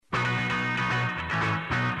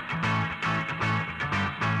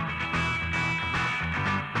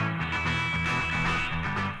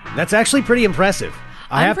That's actually pretty impressive.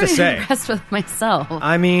 I have to say. I'm impressed with myself.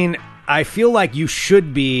 I mean, I feel like you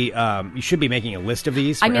should be making a list of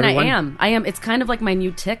these for everyone. I am. It's kind of like my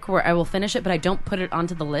new tick where I will finish it, but I don't put it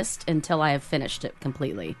onto the list until I have finished it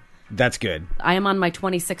completely. That's good. I am on my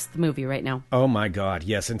 26th movie right now. Oh my God,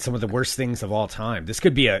 yes, and some of the worst things of all time. This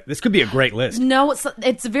could be a great list. No,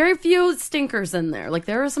 it's very few stinkers in there. Like,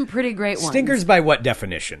 there are some pretty great ones. Stinkers by what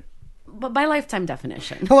definition? But by lifetime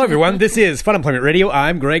definition. Hello, everyone. This is Fun Employment Radio.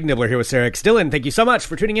 I'm Greg Nibbler here with Sarah X. Dillon. Thank you so much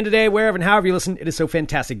for tuning in today, wherever and however you listen. It is so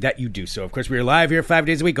fantastic that you do so. Of course, we are live here 5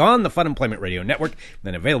 days a week on the Fun Employment Radio Network,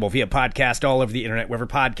 then available via podcast all over the internet, wherever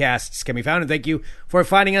podcasts can be found. And thank you for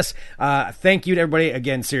finding us. Thank you to everybody,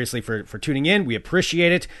 again, seriously, for tuning in. We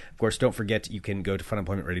appreciate it. Of course, don't forget, you can go to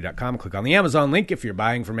funemploymentradio.com, click on the Amazon link if you're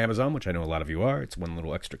buying from Amazon, which I know a lot of you are. It's one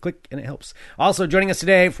little extra click, and it helps. Also, joining us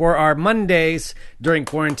today for our Mondays during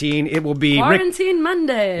quarantine, it will be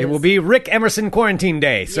Mondays. It will be Rick Emerson Quarantine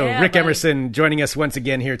Day. So yeah, Rick Emerson joining us once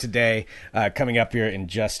again here today, coming up here in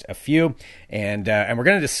just a few. And we're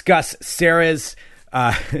going to discuss Sarah's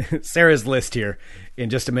list here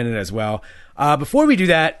in just a minute as well. Before we do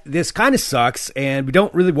that, this kind of sucks, and we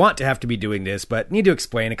don't really want to have to be doing this, but need to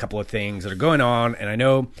explain a couple of things that are going on. And I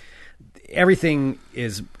know everything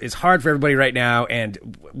is hard for everybody right now,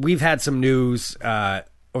 and we've had some news over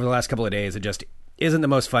the last couple of days that just isn't the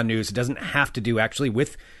most fun news. It doesn't have to do actually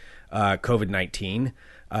with COVID-19,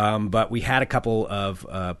 but we had a couple of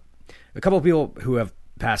people who have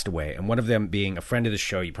passed away, and one of them being a friend of the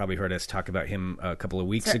show. You probably heard us talk about him a couple of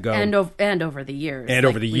weeks ago, and over the years,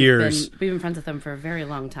 we've been friends with him for a very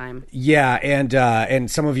long time. Yeah,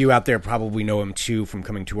 and some of you out there probably know him too from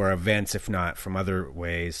coming to our events, if not from other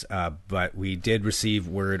ways. But we did receive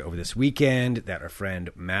word over this weekend that our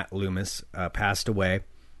friend Matt Loomis passed away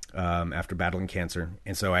after battling cancer.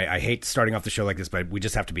 And so I hate starting off the show like this, but we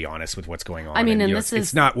just have to be honest with what's going on. I mean, and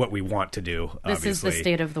it's not what we want to do, This obviously. is the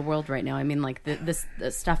state of the world right now. I mean, like, this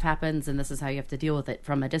stuff happens, and this is how you have to deal with it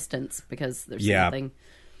from a distance, because there's nothing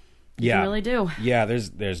you can really do. Yeah,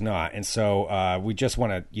 there's not. And so we just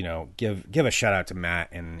want to, give a shout out to Matt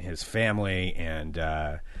and his family, and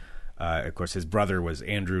of course, his brother was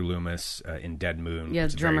Andrew Loomis in Dead Moon. Yeah,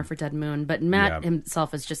 drummer for Dead Moon. But Matt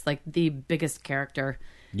himself is just like the biggest character.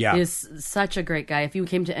 Yeah. He's such a great guy. If you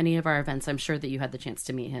came to any of our events, I'm sure that you had the chance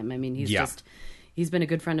to meet him. I mean, he's been a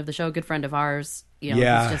good friend of the show, a good friend of ours.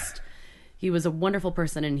 He was a wonderful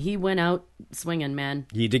person, and he went out swinging, man.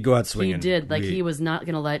 He did go out swinging. He did. He was not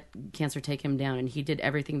going to let cancer take him down, and he did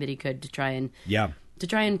everything that he could to try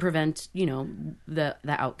and prevent, the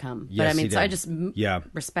outcome. Yes, but I mean, so I just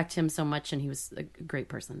respect him so much, and he was a great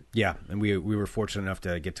person. Yeah, and we were fortunate enough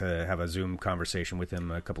to get to have a Zoom conversation with him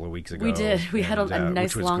a couple of weeks ago. We did. We had a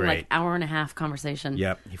nice long, hour and a half conversation.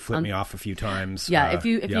 Yep, he flipped me off a few times. Yeah, if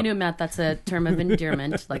you knew Matt, that's a term of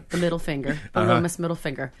endearment, like the middle finger, the Loomis middle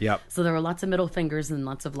finger. Yep. So there were lots of middle fingers and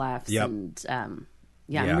lots of laughs. Yep. And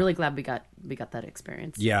I'm really glad we got that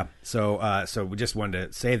experience. Yeah. So we just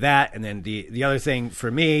wanted to say that, and then the other thing for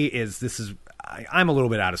me is I'm a little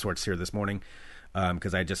bit out of sorts here this morning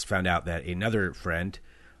because I just found out that another friend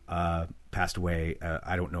passed away.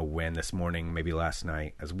 I don't know when, this morning, maybe last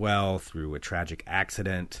night as well, through a tragic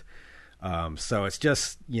accident. So it's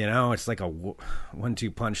just it's like a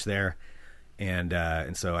 1-2 punch there. And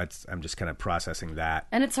so I'm just kind of processing that.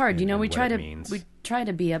 And it's hard, we try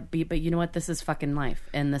to be upbeat, but you know what? This is fucking life,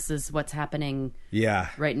 and this is what's happening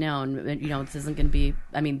right now. And this isn't going to be.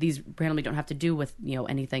 I mean, these randomly don't have to do with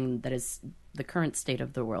anything that is the current state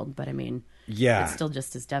of the world, but I mean, it's still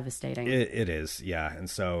just as devastating. It is, yeah. And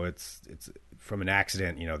so it's from an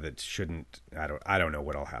accident, that shouldn't. I don't know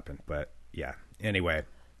what'll happen, but yeah. Anyway,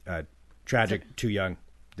 tragic, too young,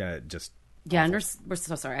 just. Yeah, and we're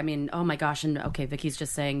so sorry. I mean, oh my gosh, and okay, Vicky's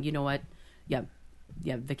just saying, you know what? Yeah,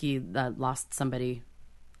 Vicky lost somebody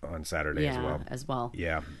on Saturday as well.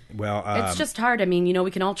 Yeah, well, it's just hard. I mean, we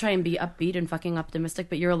can all try and be upbeat and fucking optimistic,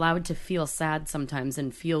 but you're allowed to feel sad sometimes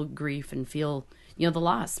and feel grief and feel the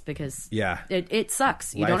loss, because it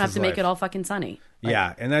sucks. You don't have to make it all fucking sunny.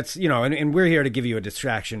 Yeah, and that's and we're here to give you a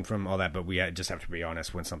distraction from all that, but we just have to be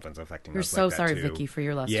honest when something's affecting us. We're so like that sorry, too. Vicky, for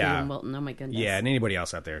your loss too, and Wilton. Oh my goodness. Yeah, and anybody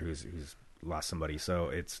else out there who's lost somebody. So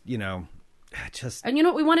it's just. And you know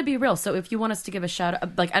what? We want to be real. So if you want us to give a shout out,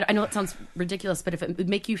 I know it sounds ridiculous, but if it would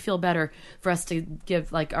make you feel better for us to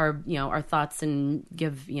give our thoughts and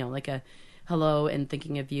give like a hello and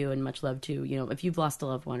thinking of you and much love to if you've lost a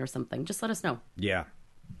loved one or something, just let us know. Yeah.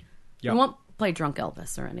 Yep. We won't play drunk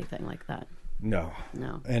Elvis or anything like that. No.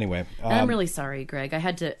 Anyway, and I'm really sorry, Greg. I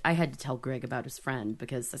had to tell Greg about his friend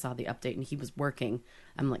because I saw the update and he was working.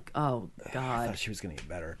 I'm like, oh God. I thought she was going to get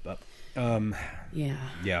better, but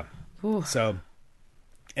yeah. Ooh. So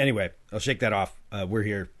Anyway, I'll shake that off. We're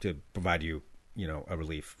here to provide you, a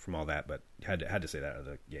relief from all that, but had to say that out of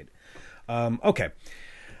the gate. Okay.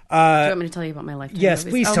 Do you want me to tell you about my Lifetime yes,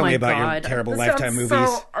 movies? please tell me about your terrible Lifetime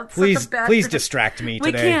movies. Please distract me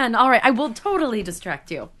today. We can. All right. I will totally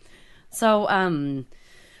distract you. So, all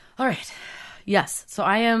right. Yes. So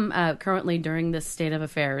I am currently during this state of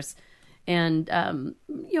affairs. And,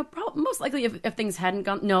 most likely if things hadn't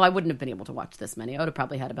gone... No, I wouldn't have been able to watch this many. I would have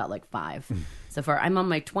probably had about 5 so far. I'm on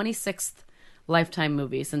my 26th Lifetime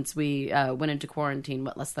movie since we went into quarantine,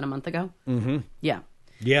 less than a month ago? Mm-hmm. Yeah.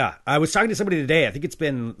 Yeah. I was talking to somebody today. I think it's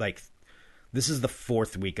been, this is the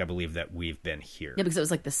 4th week, I believe, that we've been here. Yeah, because it was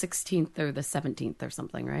the 16th or the 17th or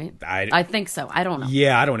something, right? I think so. I don't know.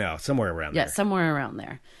 Yeah, I don't know. Somewhere around there. Yeah, somewhere around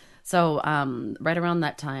there. So right around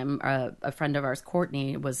that time, a friend of ours,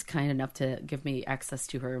 Courtney, was kind enough to give me access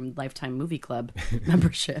to her Lifetime Movie Club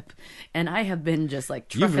membership. And I have been just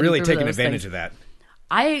You've really taken advantage of that.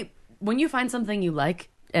 When you find something you like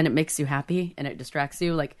and it makes you happy and it distracts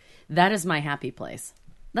you, that is my happy place.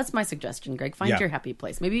 That's my suggestion, Greg. Find your happy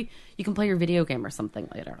place. Maybe you can play your video game or something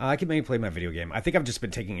later. I can maybe play my video game. I think I've just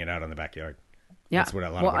been taking it out in the backyard. Yeah. That's what a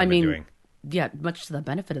lot of what I've been doing. Yeah, much to the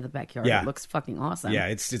benefit of the backyard. Yeah. It looks fucking awesome. Yeah,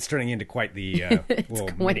 it's turning into quite the little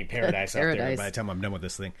mini paradise out there by the time I'm done with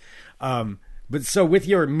this thing. But so with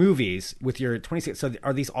your movies, with your 26, so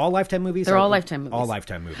are these all Lifetime movies? They're all Lifetime movies. All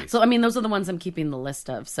Lifetime movies. So, those are the ones I'm keeping the list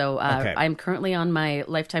of. So I'm currently on my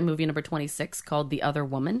Lifetime movie number 26 called The Other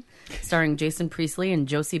Woman, starring Jason Priestley and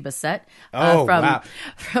Josie Bassett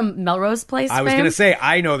from Melrose Place I was going to say,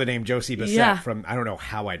 I know the name Josie Bassett from, I don't know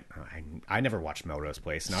how I never watched Melrose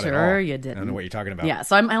Place. Not at all. Sure you didn't. I don't know what you're talking about. Yeah,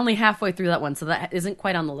 so I'm only halfway through that one, so that isn't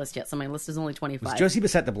quite on the list yet. So my list is only 25. Was Josie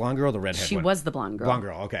Bassett the blonde girl or the redhead She was the blonde girl. Blonde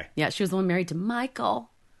girl, okay. Yeah, she was the one married to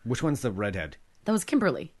Michael. Which one's the redhead? That was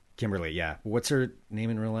Kimberly. Kimberly, yeah. What's her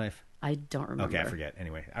name in real life? I don't remember. Okay, I forget.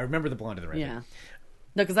 Anyway, I remember the blonde and the redhead. Yeah.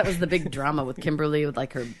 No, because that was the big drama with Kimberly with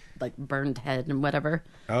her burned head and whatever.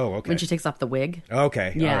 Oh, okay. When she takes off the wig.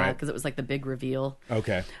 Okay. Yeah, because it was the big reveal.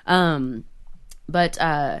 Okay.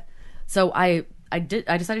 So I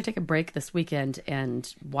decided to take a break this weekend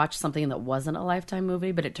and watch something that wasn't a Lifetime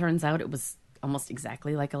movie, but it turns out it was almost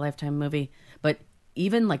exactly like a Lifetime movie, but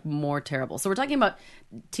even more terrible. So we're talking about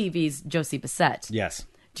TV's Josie Bassett. Yes.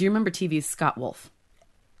 Do you remember TV's Scott Wolf?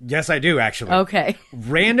 Yes, I do, actually. Okay.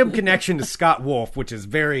 Random connection to Scott Wolf, which is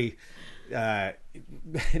very not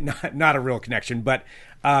a real connection, but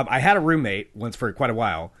I had a roommate once for quite a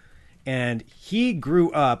while, and he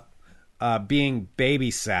grew up being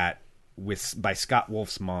babysat by Scott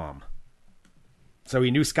Wolf's mom. So he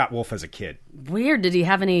knew Scott Wolf as a kid. Weird. Did he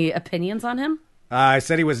have any opinions on him? I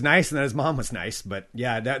said he was nice and that his mom was nice, but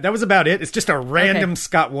yeah, that was about it. It's just a random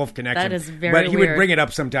Scott Wolf connection. That is very But he weird. would bring it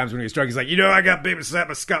up sometimes when he was drunk. He's like, I got babysat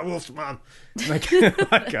by Scott Wolf's mom. I'm like,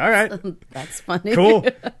 all right. That's funny. Cool.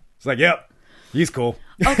 It's like, yep, he's cool.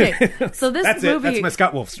 Okay, so this That's movie... That's my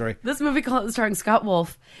Scott Wolf story. This movie starring Scott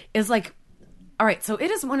Wolf is all right, so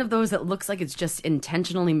it is one of those that looks like it's just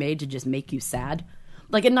intentionally made to just make you sad.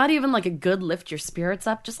 And not even a good lift your spirits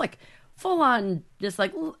up, just full on, just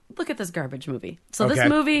look at this garbage movie. So this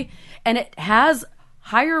movie, and it has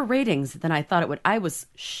higher ratings than I thought it would. I was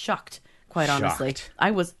shocked, quite honestly.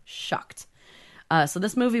 I was shocked. So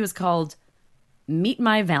this movie was called Meet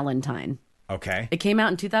My Valentine. Okay. It came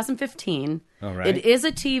out in 2015. All right. It is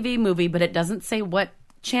a TV movie, but it doesn't say what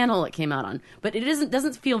channel it came out on. But it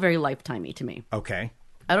doesn't feel very Lifetimey to me. Okay.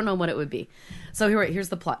 I don't know what it would be. So here's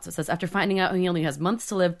the plot. So it says, after finding out he only has months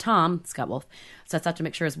to live, Tom, Scott Wolf, sets out to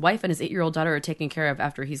make sure his wife and his 8-year-old daughter are taken care of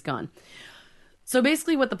after he's gone. So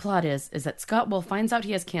basically what the plot is that Scott Wolf finds out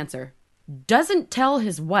he has cancer, doesn't tell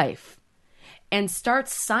his wife, and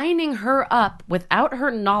starts signing her up without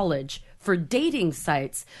her knowledge for dating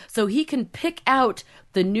sites so he can pick out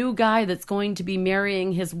the new guy that's going to be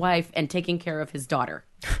marrying his wife and taking care of his daughter.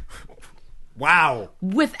 Wow.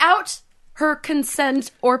 Without her consent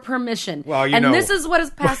or permission. Well, this is what is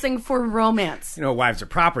passing for romance. Wives are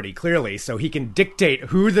property, clearly, so he can dictate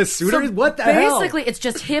who the suitor is. What the hell? Basically, it's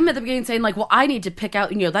just him at the beginning saying, well, I need to pick out,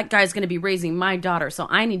 that guy's going to be raising my daughter, so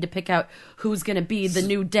I need to pick out who's going to be the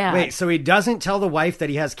new dad. Wait, so he doesn't tell the wife that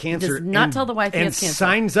he has cancer? Does not tell the wife he has cancer. And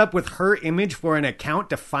signs up with her image for an account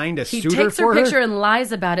to find a suitor for her? He takes her picture and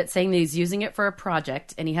lies about it, saying that he's using it for a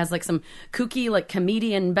project, and he has some kooky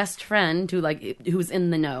comedian best friend who's in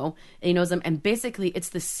the know, and he knows him, and basically it's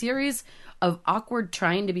the series of awkward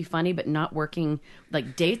trying to be funny but not working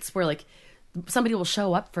dates where somebody will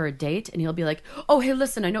show up for a date and he'll be like, oh, hey,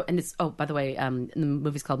 listen, I know, and it's, by the way, the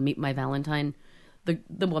movie's called Meet My Valentine.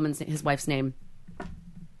 The woman's, his wife's name,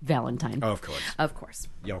 Valentine. Oh, of course. Of course.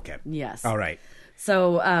 Okay. Yes. All right.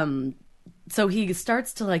 So so he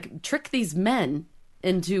starts to like trick these men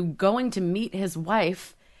into going to meet his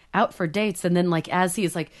wife out for dates, and then like as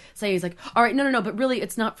he's like saying, he's like, all right, no, but really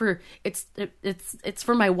it's not for, it's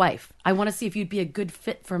for my wife. I want to see if you'd be a good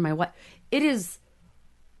fit for my wife. It is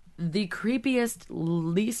the creepiest,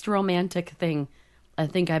 least romantic thing I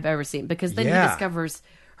think I've ever seen, because then he discovers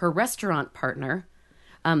her restaurant partner.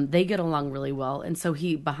 They get along really well, and so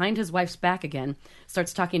he, behind his wife's back again,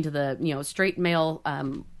 starts talking to the straight male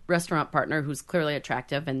restaurant partner who's clearly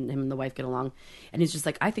attractive, and him and the wife get along, and he's just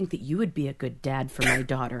like, I think that you would be a good dad for my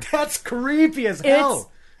daughter. That's creepy as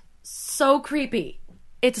hell. It's so creepy.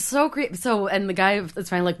 It's so creepy. So, and the guy is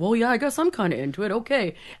finally like, well, yeah, I guess I'm kind of into it.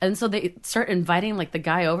 Okay. And so they start inviting like the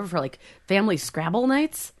guy over for like family Scrabble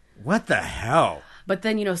nights. What the hell? But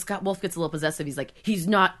then, Scott Wolf gets a little possessive. He's like, she's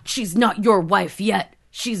not your wife yet.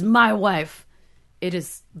 She's my wife. It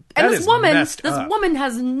is. And this woman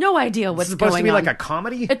has no idea what's going on. It's supposed to be like a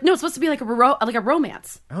comedy? No, it's supposed to be like a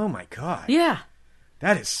romance. Oh my God. Yeah.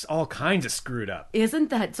 That is all kinds of screwed up. Isn't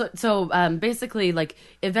that so? Basically, like,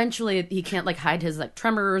 eventually he can't like hide his like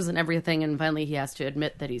tremors and everything, and finally he has to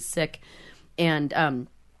admit that he's sick. And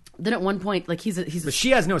then at one point, like But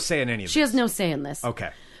she has no say in any of this. She has no say in this. Okay.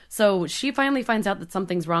 So she finally finds out that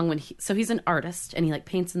something's wrong so he's an artist and he like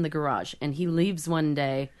paints in the garage, and he leaves one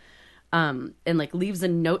day, and like leaves a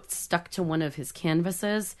note stuck to one of his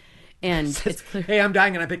canvases. And it's clear. Hey, I'm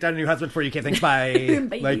dying and I picked out a new husband for you. Okay, thanks. Bye.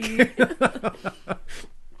 Bye. Like,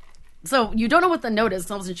 so you don't know what the note is.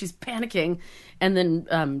 So all of a sudden she's panicking, and then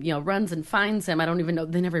runs and finds him. I don't even know.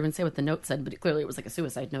 They never even say what the note said, but clearly it was like a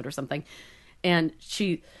suicide note or something. And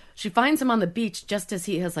she finds him on the beach just as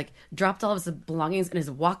he has like dropped all of his belongings and is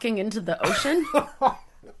walking into the ocean,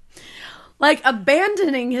 like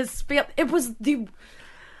abandoning his. It was the.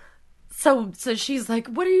 So she's like,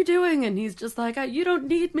 what are you doing? And he's just like, you don't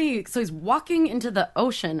need me. So he's walking into the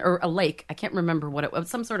ocean or a lake. I can't remember what it was.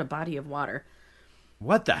 Some sort of body of water.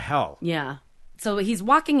 What the hell? Yeah. So he's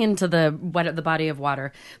walking into the body of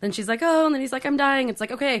water. Then she's like, oh, and then he's like, I'm dying. It's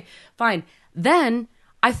like, okay, fine. Then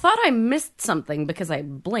I thought I missed something because I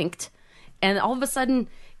blinked. And all of a sudden,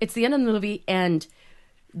 it's the end of the movie, and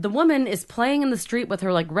the woman is playing in the street with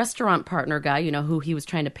her like restaurant partner guy, who he was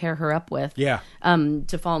trying to pair her up with. Yeah.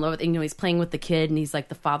 To fall in love with. He's playing with the kid, and he's like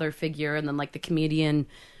the father figure, and then like the comedian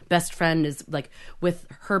best friend is like with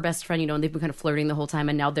her best friend, and they've been kind of flirting the whole time,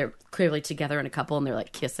 and now they're clearly together in a couple, and they're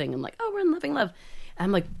like kissing and like, oh, we're in loving love. And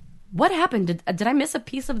I'm like, what happened? Did I miss a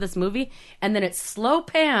piece of this movie? And then it slow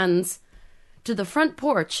pans to the front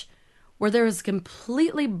porch where there is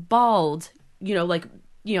completely bald,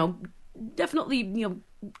 definitely,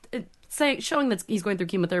 showing that he's going through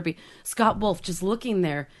chemotherapy, Scott Wolf just looking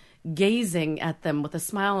there, gazing at them with a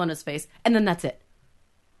smile on his face, and then that's it.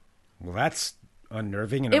 Well, that's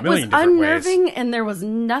unnerving in a million different ways. It was unnerving, and there was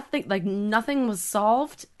nothing was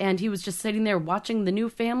solved, and he was just sitting there watching the new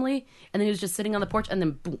family, and then he was just sitting on the porch, and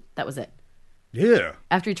then boom, that was it. Yeah.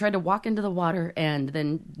 After he tried to walk into the water, and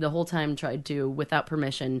then the whole time tried to, without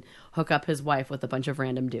permission, hook up his wife with a bunch of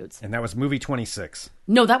random dudes. And that was movie 26.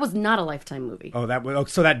 No, that was not a Lifetime movie. So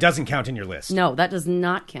that doesn't count in your list. No, that does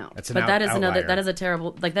not count. That's that is outlier. That is a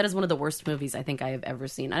terrible, that is one of the worst movies I think I have ever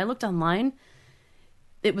seen. I looked online.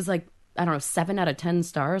 It was like, I don't know, 7 out of 10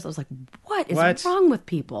 stars. I was like, what is wrong with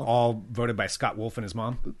people? All voted by Scott Wolf and his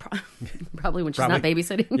mom? Probably when she's not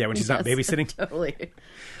babysitting. Yeah, when she's not babysitting. Totally.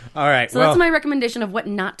 All right. So that's my recommendation of what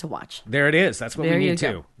not to watch. There it is. That's what we need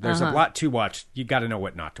to. There's a lot to watch. You got to know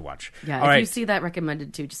what not to watch. Yeah, if you see that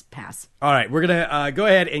recommended to, just pass. All right. We're going to go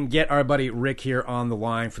ahead and get our buddy Rick here on the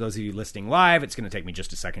line. For those of you listening live, it's going to take me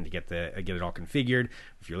just a second to get it all configured.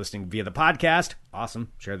 If you're listening via the podcast,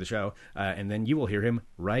 awesome. Share the show. And then you will hear him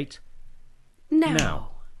right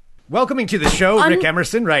now. Welcoming to the show, Rick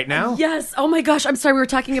Emerson, right now. Yes. Oh my gosh. I'm sorry. We were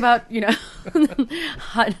talking about,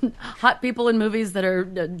 hot people in movies that are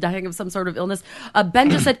dying of some sort of illness. Ben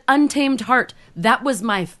just said Untamed Heart. That was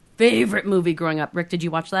my favorite movie growing up. Rick, did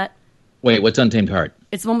you watch that? Wait, what's Untamed Heart?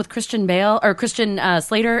 It's the one with Christian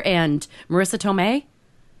Slater and Marisa Tomei.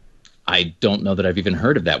 I don't know that I've even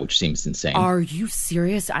heard of that, which seems insane. Are you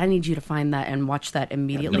serious? I need you to find that and watch that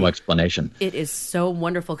immediately. No explanation. It is so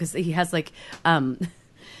wonderful because he has like,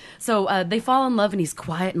 so they fall in love and he's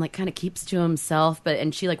quiet and like kind of keeps to himself.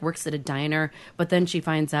 And she like works at a diner, but then she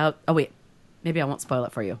finds out. Oh wait, maybe I won't spoil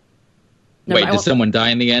it for you. No, wait, does someone die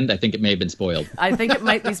in the end? I think it may have been spoiled. I think it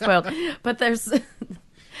might be spoiled, but there's,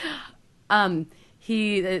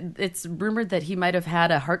 it's rumored that he might have had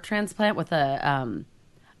a heart transplant with a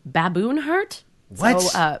Baboon Heart. What?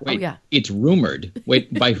 So, wait, yeah. It's rumored.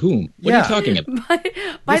 Wait, by whom? What are you talking about?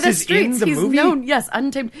 by the streets. He's movie? Known. Yes,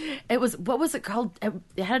 Untamed. It was. What was it called?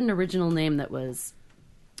 It had an original name that was.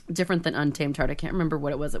 different than Untamed Heart. I can't remember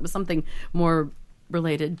what it was. It was something more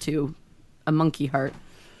related to a monkey heart.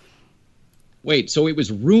 Wait, so it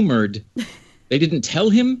was rumored. They didn't tell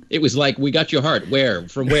him? It was like, we got your heart. Where?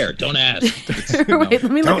 From where? Don't ask. Wait,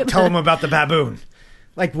 let me Don't tell him about the baboon.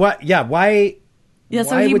 Like, what? Yeah, why? Yeah,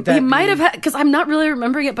 so he might have had, because I'm not really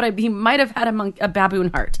remembering it, but he might have had a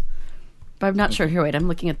baboon heart. But I'm not sure. Here, wait, I'm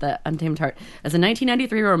looking at the Untamed Heart. As a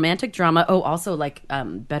 1993 romantic drama, also like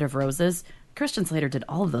Bed of Roses. Christian Slater did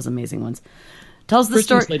all of those amazing ones. Tells the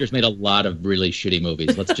story. Christian Slater's made a lot of really shitty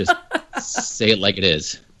movies. Let's just say it like it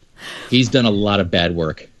is. He's done a lot of bad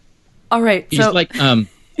work. All right. He's like, I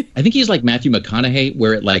think he's like Matthew McConaughey,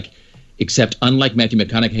 where it like, except unlike Matthew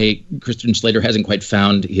McConaughey, Christian Slater hasn't quite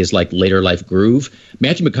found his like later life groove.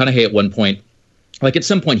 Matthew McConaughey at one point, like at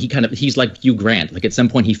some point he's like Hugh Grant. Like at some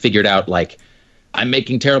point he figured out like, I'm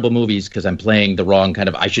making terrible movies because I'm playing the wrong kind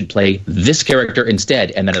of, I should play this character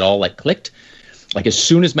instead. And then it all like clicked. Like as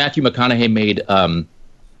soon as Matthew McConaughey made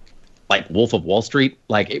like Wolf of Wall Street,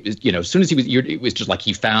 like it was, as soon as it was just like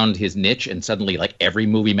he found his niche, and suddenly like every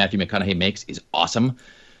movie Matthew McConaughey makes is awesome.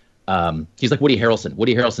 He's like Woody Harrelson.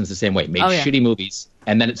 Woody Harrelson's the same way. Made shitty movies,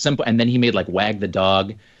 and then at some point, and then he made like Wag the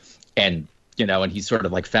Dog, and and he sort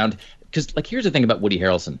of like found, because like here's the thing about Woody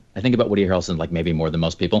Harrelson. I think about Woody Harrelson like maybe more than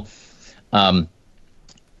most people.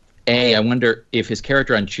 I wonder if his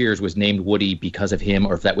character on Cheers was named Woody because of him,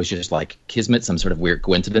 or if that was just like kismet, some sort of weird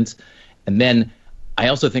coincidence. And then I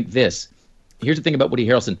also think this. Here's the thing about Woody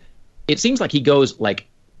Harrelson. It seems like he goes like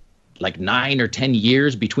 9 or 10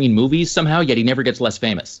 years between movies somehow, yet he never gets less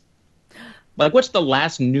famous. Like, what's the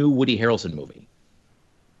last new Woody Harrelson movie?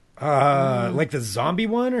 Like the zombie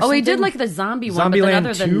one or something? Oh, he did like the zombie one, but then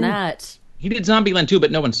other than that... He did Zombieland 2,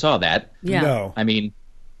 but no one saw that. Yeah. No. I mean...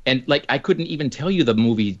 And like I couldn't even tell you the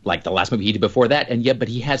movie, like the last movie he did before that, and yet, but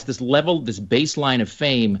he has this baseline of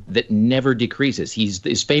fame that never decreases. He's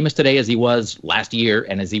as famous today as he was last year,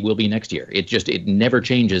 and as he will be next year. It never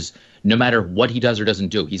changes, no matter what he does or doesn't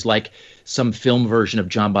do. He's like some film version of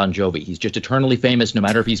John Bon Jovi. He's just eternally famous, no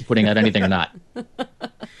matter if he's putting out anything or not.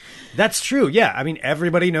 That's true. Yeah, I mean,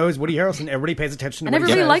 everybody knows Woody Harrelson. Everybody pays attention to and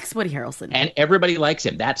everybody likes Woody Harrelson. And everybody likes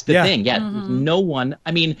him. That's the thing. Yeah, no one.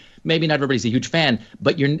 I mean, maybe not everybody's a huge fan,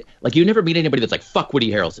 but you never meet anybody that's like, fuck Woody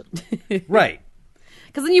Harrelson. Right.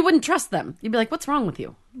 Because then you wouldn't trust them. You'd be like, what's wrong with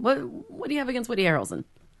you? What do you have against Woody Harrelson?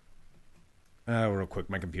 Real quick,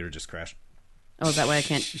 my computer just crashed. Oh, is that why I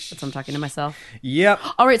can't? That's why I'm talking to myself. Yep.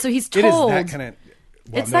 All right, so he's told. It is that kind of.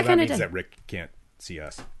 Well, it's no, that kind of. Means that Rick can't see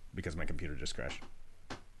us because my computer just crashed.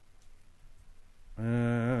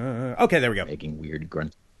 Okay, there we go. Making weird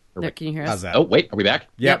grunts. Can you hear us? How's that? Oh, wait, are we back?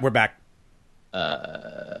 Yeah, we're back. All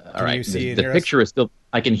right. You see the picture is still.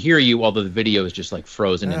 I can hear you, although the video is just like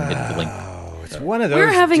frozen in mid-blink. Oh, it's one of those.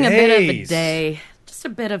 We're having days. a bit of a day. Just a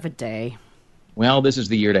bit of a day. Well, this is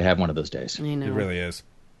the year to have one of those days. I know. It really is.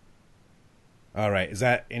 All right, is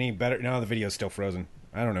that any better? No, the video's still frozen.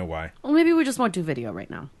 I don't know why. Well, maybe we just won't do video right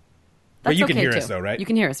now. But you okay can hear too. us though, right? You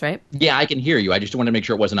can hear us, right? Yeah, I can hear you. I just wanted to make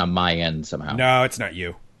sure it wasn't on my end somehow. No, it's not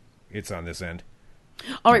you. It's on this end.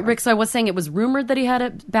 All right, Rick, so I was saying it was rumored that he had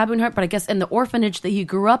a baboon heart, but I guess in the orphanage that he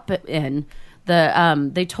grew up in,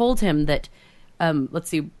 they told him that, let's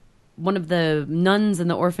see, one of the nuns in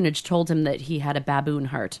the orphanage told him that he had a baboon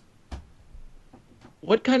heart.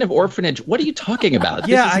 What kind of orphanage? What are you talking about?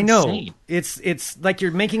 Yeah, This is I know. insane. It's like you're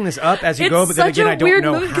making this up as you go, but then again, I don't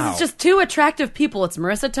know how. It's just two attractive people. It's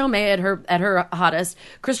Marisa Tomei at her hottest,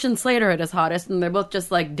 Christian Slater at his hottest, and they're both just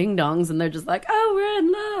like ding dongs, and they're just like, oh, we're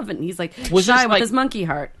in love, and he's like shy with his monkey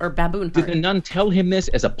heart or baboon heart. Did the nun tell him this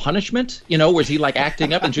as a punishment? Was he like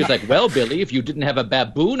acting up, and she was like, well, Billy, if you didn't have a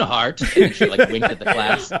baboon heart, and she like winked at the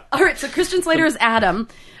class. All right, so Christian Slater is Adam.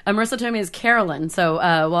 Marisa Tomei is Carolyn. So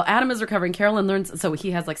while Adam is recovering, Carolyn learns. So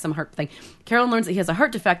he has like some heart thing. Carolyn learns that he has a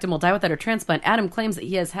heart defect and will die without a transplant. Adam claims that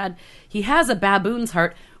he has a baboon's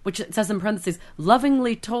heart, which it says in parentheses,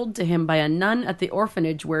 lovingly told to him by a nun at the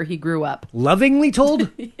orphanage where he grew up. Lovingly told?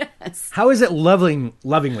 Yes. How is it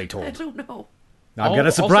lovingly told? I don't know. I've got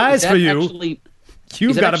a surprise for you.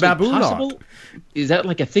 You've got a baboon heart. Is that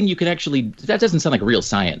like a thing you can actually... That doesn't sound like real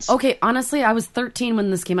science. Okay, honestly, I was 13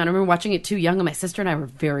 when this came out. I remember watching it too young, and my sister and I were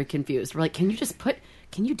very confused. We're like, can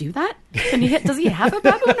you do that? Does he have a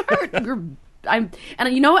baboon heart?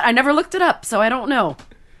 And you know what? I never looked it up, so I don't know.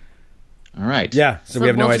 All right. Yeah, so we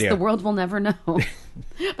have no idea. The world will never know.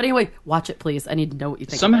 But anyway, watch it, please. I need to know what you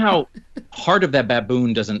think. Somehow, heart of that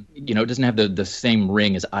baboon doesn't have the same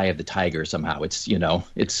ring as Eye of the Tiger. Somehow, it's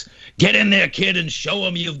get in there, kid, and show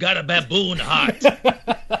him you've got a baboon heart.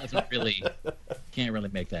 Can't really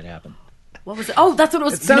make that happen. What was it? Oh, that's what it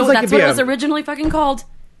was. That's what it was originally fucking called.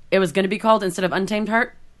 It was going to be called, instead of Untamed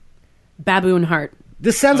Heart, Baboon Heart.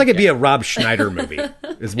 This sounds like it'd be a Rob Schneider movie.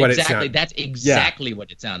 Is what it sounds. That's exactly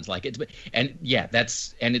what it sounds like.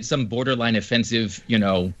 It's some borderline offensive,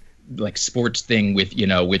 like sports thing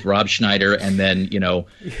with Rob Schneider, and then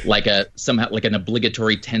somehow an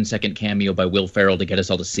obligatory 10-second cameo by Will Ferrell to get us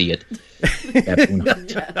all to see it. Okay.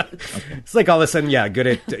 It's like all of a sudden, good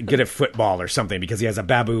at football or something because he has a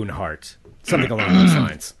baboon heart, something along those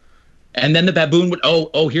lines. And then the baboon would,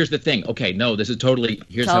 here's the thing. Okay, no, this is totally,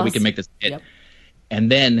 here's how we can make this hit. Yep. And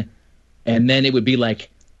then it would be like,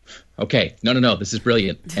 okay, no, this is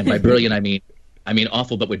brilliant. And by brilliant, I mean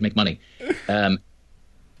awful, but would make money.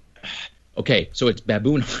 Okay, so it's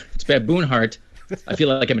Baboon Heart. I feel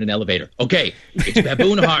like I'm in an elevator. Okay, it's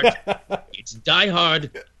Baboon Heart. It's Die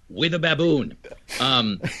Hard with a baboon.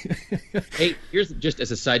 Hey, here's just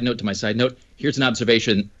as a side note to my side note. Here's an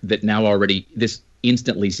observation that now already this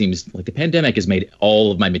instantly seems like the pandemic has made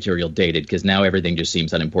all of my material dated because now everything just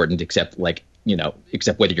seems unimportant except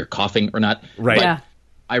whether you're coughing or not. Right. But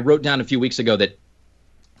I wrote down a few weeks ago that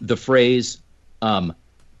the phrase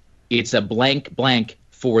it's a blank blank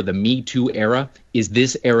for the Me Too era is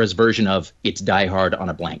this era's version of it's Die Hard on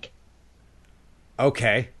a blank.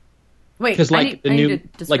 Okay. Wait, because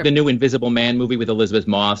the new Invisible Man movie with Elizabeth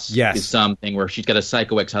Moss is something where she's got a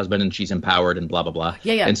psycho ex-husband and she's empowered and blah blah blah.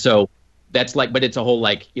 Yeah. And so that's but it's a whole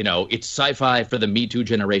it's sci-fi for the Me Too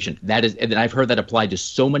generation. That is, and I've heard that applied to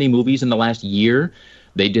so many movies in the last year.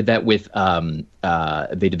 They did that with Little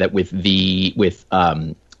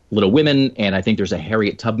Women, and I think there's a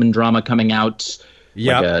Harriet Tubman drama coming out.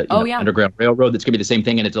 Yeah. Underground Railroad. That's gonna be the same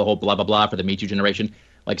thing, and it's a whole blah blah blah for the Me Too generation.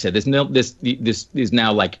 Like I said, this is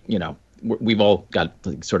now we've all got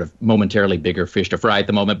sort of momentarily bigger fish to fry at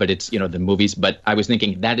the moment, but it's the movies. But I was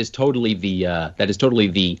thinking that is totally the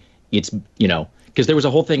it's because there was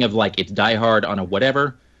a whole thing of it's Die Hard on a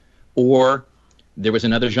whatever, or there was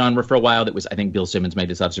another genre for a while that was, I think Bill Simmons made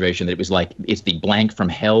this observation that it was it's the blank from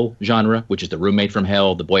hell genre, which is the roommate from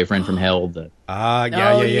hell, the boyfriend from hell.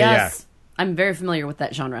 Yes. I'm very familiar with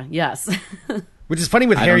that genre. Yes. Which is funny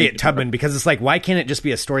with Harriet Tubman because it's why can't it just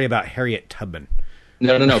be a story about Harriet Tubman?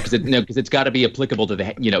 No, because it's got to be applicable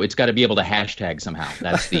to it's got to be able to hashtag somehow.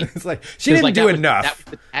 That's the. It's she didn't do enough.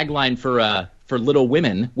 That was the tagline for Little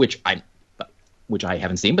Women, which I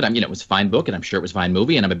haven't seen, but it was a fine book and I'm sure it was a fine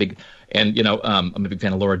movie, and I'm a big fan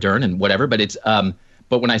of Laura Dern and whatever. But it's but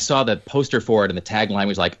when I saw the poster for it and the tagline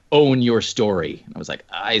was "Own Your Story," and I was like,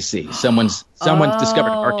 I see someone's discovered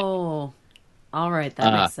a market. Oh, all right,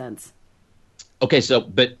 that makes sense. Okay,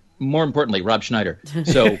 but more importantly, Rob Schneider.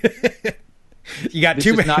 So. You got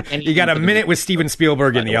You got a minute with Steven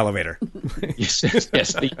Spielberg in the elevator. Yes.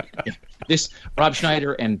 This Rob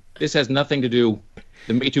Schneider, and this has nothing to do.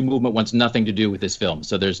 The Me Too movement wants nothing to do with this film,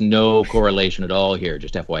 so there's no correlation at all here.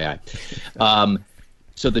 Just FYI.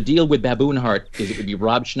 So the deal with Baboon Heart is it would be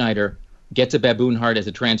Rob Schneider gets a baboon heart as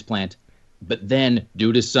a transplant, but then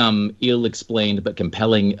due to some ill-explained but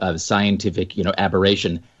compelling scientific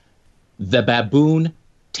aberration, the baboon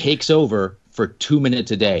takes over for 2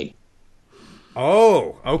 minutes a day.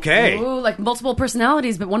 Oh, okay. Ooh, like multiple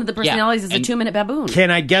personalities, but one of the personalities is a 2-minute baboon. Can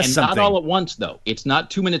I guess something? Not all at once, though. It's not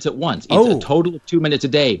 2 minutes at once. It's a total of 2 minutes a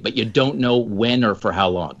day, but you don't know when or for how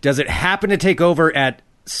long. Does it happen to take over at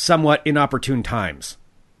somewhat inopportune times?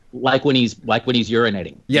 Like when he's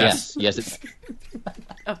urinating. Yes. It's...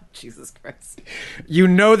 Oh, Jesus Christ.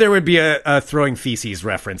 There would be a throwing feces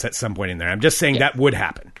reference at some point in there. I'm just saying that would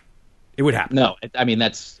happen. It would happen. No,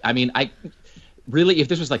 really, if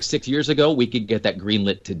this was 6 years ago, we could get that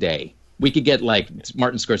greenlit today. We could get Martin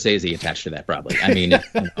Scorsese attached to that, probably.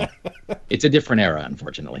 It's a different era,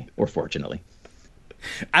 unfortunately, or fortunately.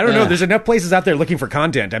 I don't know. There's enough places out there looking for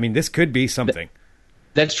content. This could be something.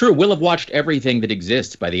 That's true. We'll have watched everything that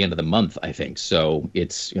exists by the end of the month, I think. So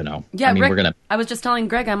it's, Yeah, Rick, we're gonna. I was just telling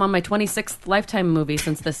Greg I'm on my 26th Lifetime movie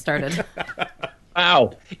since this started.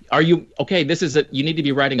 Wow. Are you okay? This is you need to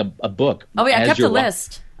be writing a book. Oh yeah, I kept a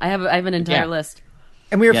list. I have an entire list.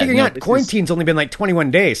 And we were figuring out quarantine's only been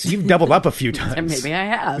 21 days, so you've doubled up a few times. Maybe I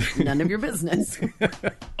have. None of your business.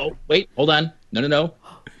 Oh, wait, hold on. No.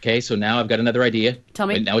 Okay, so now I've got another idea. Tell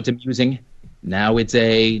me. Wait, now it's amusing. Now it's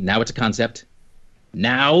a concept.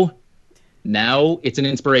 Now it's an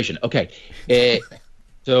inspiration. Okay.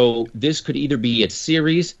 So this could either be a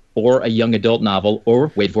series or a young adult novel,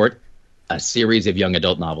 or wait for it, a series of young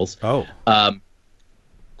adult novels. Oh.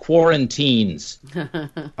 Quarantines.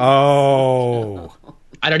 Oh.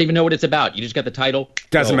 I don't even know what it's about. You just got the title.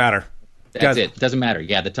 Doesn't matter. That's it. Doesn't matter.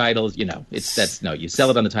 Yeah, the title is, you sell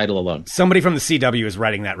it on the title alone. Somebody from the CW is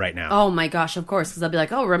writing that right now. Oh my gosh, of course, because they'll be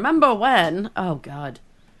like, oh, remember when? Oh God.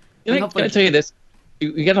 Can I tell you this?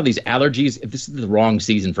 we got all these allergies. This is the wrong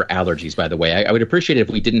season for allergies, by the way. I would appreciate it if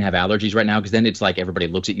we didn't have allergies right now, because then it's like everybody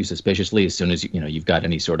looks at you suspiciously as soon as you've got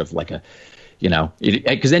any sort of like a,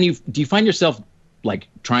 because then do you find yourself like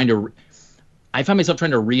trying to. I find myself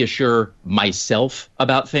trying to reassure myself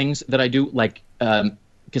about things that I do, like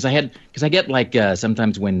because I get like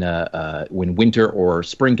sometimes when winter or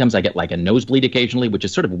spring comes, I get like a nosebleed occasionally, which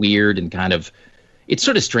is sort of weird and kind of. It's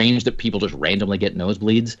sort of strange that people just randomly get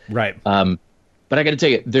nosebleeds. Right. But I got to tell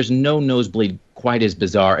you, there's no nosebleed quite as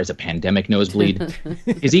bizarre as a pandemic nosebleed.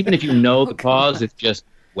 Because even if you know the cause, it's just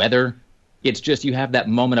weather. It's just you have that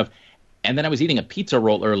moment of. And then I was eating a pizza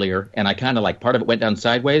roll earlier, and I kind of like part of it went down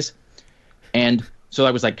sideways. And so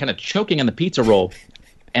I was like kind of choking on the pizza roll.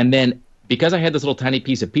 And then because I had this little tiny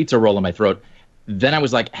piece of pizza roll in my throat, then I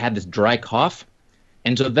was like had this dry cough.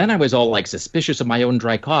 And so then I was all like suspicious of my own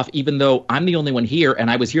dry cough, even though I'm the only one here and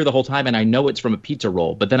I was here the whole time and I know it's from a pizza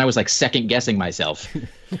roll. But then I was like second guessing myself.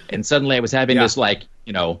 And suddenly I was having this like,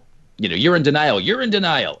 you're in denial. You're in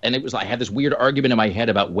denial. And it was like I had this weird argument in my head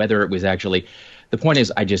about whether it was actually. The point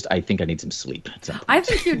is, I think I need some sleep. I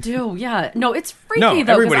think you do. Yeah. No, it's freaky no,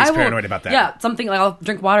 though. Everybody's paranoid about that. Yeah. Something like I'll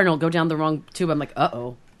drink water and it'll go down the wrong tube. I'm like,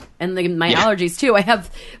 uh-oh. And then my allergies too. I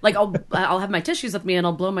have like I'll have my tissues with me and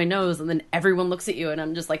I'll blow my nose and then everyone looks at you and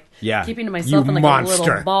I'm just like keeping to myself in like a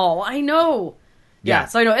little ball. I know. Yeah.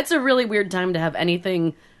 So I know it's a really weird time to have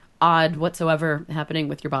anything odd whatsoever happening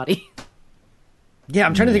with your body. Yeah,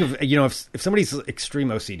 I'm trying to think of if somebody's extreme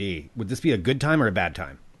OCD, would this be a good time or a bad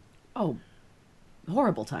time? Oh,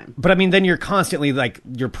 horrible time. But I mean, then you're constantly like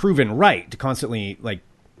you're proven right to constantly like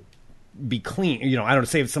be clean. I don't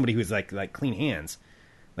say if somebody who's like clean hands.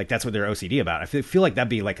 Like, that's what they're OCD about. I feel like that'd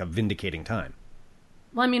be, like, a vindicating time.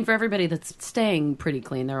 Well, I mean, for everybody that's staying pretty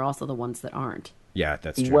clean, there are also the ones that aren't. Yeah,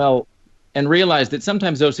 that's true. Well, and realize that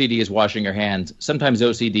sometimes OCD is washing your hands. Sometimes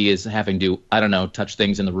OCD is having to, I don't know, touch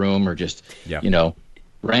things in the room or just,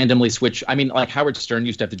 randomly switch. I mean, like, Howard Stern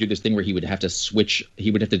used to have to do this thing where he would have to switch.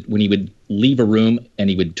 He would have to, when he would leave a room and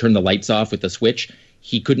he would turn the lights off with the switch,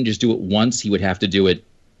 he couldn't just do it once. He would have to do it.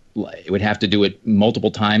 It would have to do it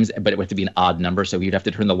multiple times, but it would have to be an odd number. So you'd have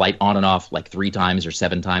to turn the light on and off like 3 times or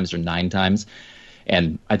 7 times or 9 times.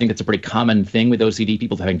 And I think that's a pretty common thing with OCD,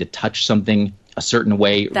 people having to touch something a certain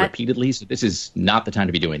way repeatedly. So this is not the time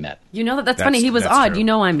to be doing that. That's funny. He was odd.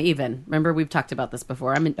 True. I'm even. Remember, we've talked about this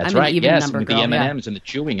before. I'm an even number with girl. The M&Ms and the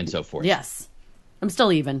chewing and so forth. Yes. I'm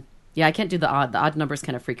still even. Yeah, I can't do the odd. The odd numbers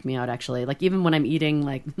kind of freak me out, actually. Like, even when I'm eating,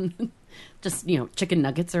 like, just, chicken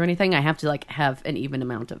nuggets or anything, I have to, like, have an even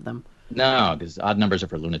amount of them. No, because odd numbers are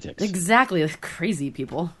for lunatics. Exactly. Like crazy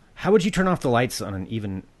people. How would you turn off the lights on an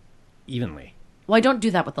evenly? Well, I don't do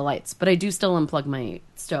that with the lights, but I do still unplug my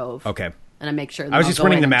stove. Okay. And I make sure that I was just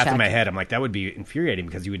running the math in my head. I'm like, that would be infuriating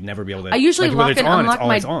because you would never be able to. I usually lock and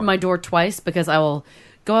unlock my door twice because I will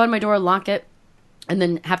go out my door, lock it, and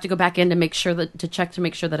then have to go back in to make sure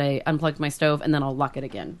that I unplugged my stove, and then I'll lock it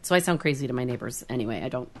again. So I sound crazy to my neighbors anyway. I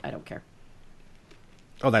don't care.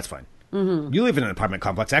 Oh, that's fine. Mm-hmm. You live in an apartment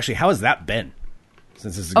complex. Actually, how has that been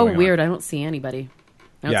since this is going on? Weird. I don't see anybody.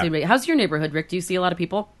 See anybody. How's your neighborhood, Rick? Do you see a lot of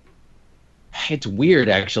people? It's weird,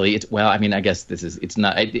 actually. I guess it's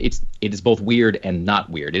not. It is both weird and not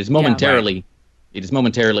weird. It is momentarily. Yeah, right. It is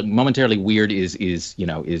momentarily weird. Is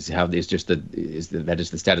the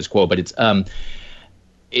status quo. But it's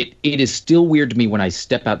it is still weird to me when I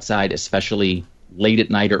step outside, especially late at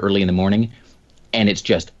night or early in the morning, and it's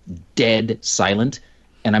just dead silent.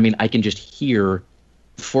 And I mean, I can just hear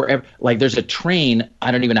forever. Like there's a train.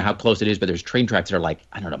 I don't even know how close it is, but there's train tracks that are like,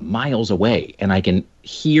 I don't know, miles away. And I can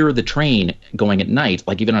hear the train going at night,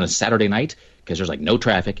 like even on a Saturday night, because there's like no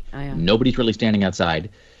traffic. Oh, yeah. Nobody's really standing outside.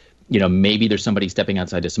 Maybe there's somebody stepping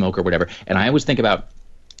outside to smoke or whatever. And I always think about,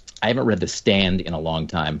 I haven't read The Stand in a long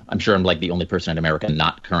time. I'm sure I'm like the only person in America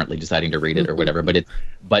not currently deciding to read it or whatever.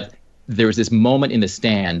 But there's this moment in The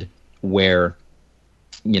Stand where,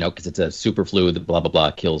 because it's a super flu that blah, blah,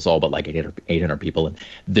 blah, kills all but like 800 people. And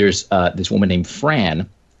there's this woman named Fran,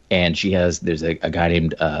 and there's a guy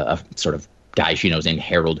named, a sort of guy she knows named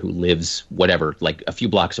Harold who lives, whatever, like a few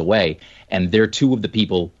blocks away. And they're 2 of the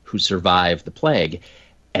people who survived the plague.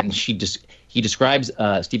 And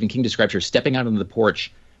Stephen King describes her stepping out onto the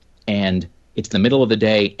porch, and it's the middle of the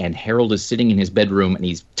day, and Harold is sitting in his bedroom, and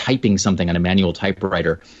he's typing something on a manual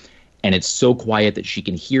typewriter. And it's so quiet that she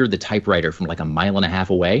can hear the typewriter from like a mile and a half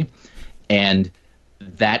away. And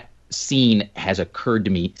that scene has occurred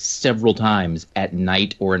to me several times at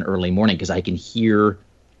night or in early morning because I can hear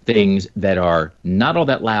things that are not all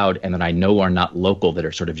that loud and that I know are not local, that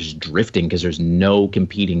are sort of just drifting because there's no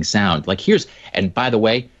competing sound. Like and by the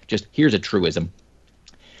way, here's a truism.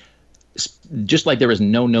 just like there is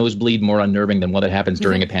no nosebleed more unnerving than one that happens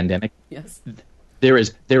during a pandemic. Yes. There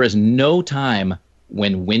is no time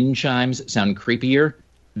when wind chimes sound creepier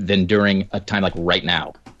than during a time like right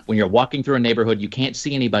now. When you're walking through a neighborhood, you can't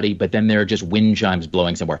see anybody, but then there are just wind chimes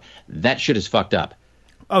blowing somewhere. That shit is fucked up.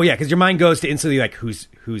 Oh, yeah, because your mind goes to instantly, like, who's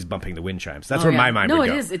bumping the wind chimes. That's where my mind would go.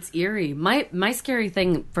 No, it is. It's eerie. My scary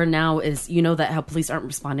thing for now is, you know, that how police aren't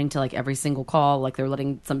responding to, like, every single call. Like, they're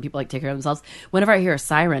letting some people, like, take care of themselves. Whenever I hear a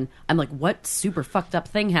siren, I'm like, what super fucked up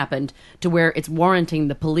thing happened to where it's warranting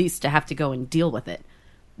the police to have to go and deal with it?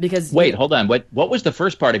 Because wait, hold on. What was the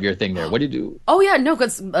first part of your thing there? What did you do? Oh, yeah, no,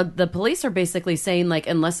 because the police are basically saying, like,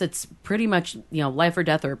 unless it's pretty much, you know, life or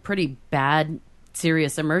death or a pretty bad,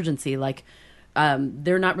 serious emergency, like,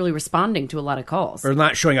 they're not really responding to a lot of calls. Or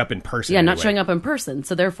not showing up in person. Yeah, anyway. not showing up in person.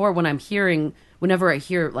 So therefore, whenever I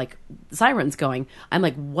hear, like, sirens going, I'm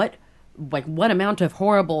like, what amount of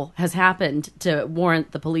horrible has happened to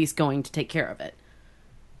warrant the police going to take care of it?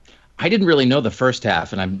 I didn't really know the first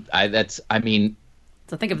half, and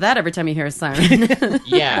So think of that every time you hear a siren.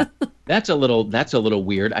 Yeah, that's a little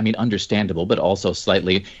weird. I mean, understandable, but also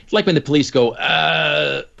slightly. It's like when the police go,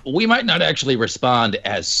 we might not actually respond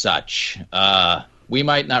as such. We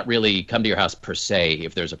might not really come to your house per se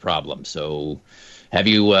if there's a problem. So have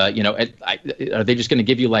you, are they just going to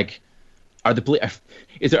give you like, are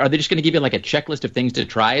they just going to give you like a checklist of things to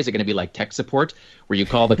try? Is it going to be like tech support where you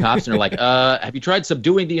call the cops and are like, have you tried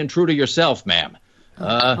subduing the intruder yourself, ma'am?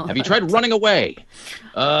 Have you tried running away?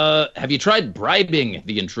 Have you tried bribing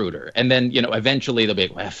the intruder? And then, you know, eventually they'll be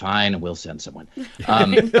like, well, fine, we'll send someone. No, I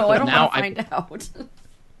don't want to find out.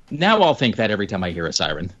 Now I'll think that every time I hear a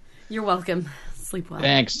siren. You're welcome. Sleep well.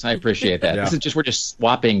 Thanks. I appreciate that. Yeah. We're just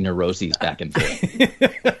swapping neuroses back and forth.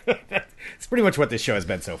 It's pretty much what this show has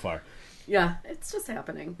been so far. Yeah, it's just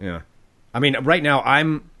happening. Yeah. I mean, right now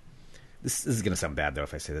this is going to sound bad though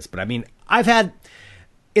if I say this, but I mean, I've had...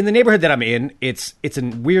 In the neighborhood that I'm in, it's a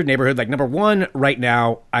weird neighborhood. Like, number one, right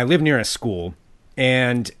now, I live near a school.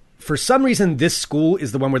 And for some reason, this school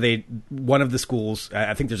is the one where one of the schools,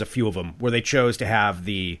 I think there's a few of them, where they chose to have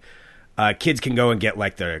the kids can go and get,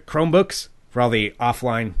 like, the Chromebooks for all the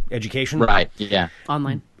offline education. Right, yeah.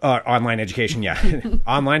 Online. Online education, yeah.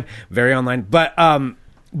 Online, very online.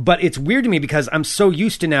 But it's weird to me because I'm so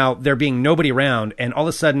used to now there being nobody around, and all of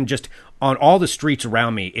a sudden just on all the streets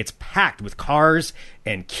around me, it's packed with cars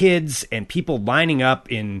and kids and people lining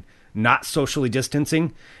up in not socially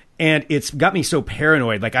distancing. And it's got me so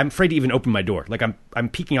paranoid. Like, I'm afraid to even open my door. Like, I'm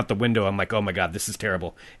peeking out the window. I'm like, oh my God, this is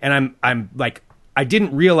terrible. And I'm like, I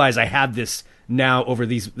didn't realize I had this now over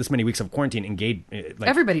this many weeks of quarantine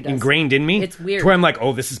everybody does. Ingrained in me. It's weird. To where I'm like,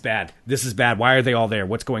 oh, this is bad. This is bad. Why are they all there?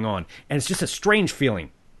 What's going on? And it's just a strange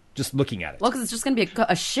feeling. Just looking at it. Well, because it's just going to be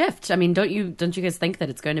a shift. I mean, don't you guys think that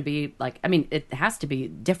it's going to be like? I mean, it has to be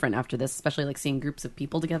different after this, especially like seeing groups of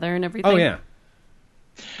people together and everything. Oh yeah.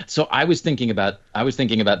 So I was thinking about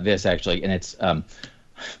this actually, and it's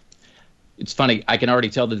funny. I can already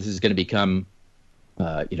tell that this is going to become,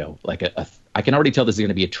 I can already tell this is going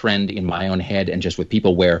to be a trend in my own head and just with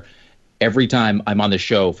people where every time I'm on the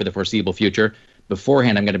show for the foreseeable future.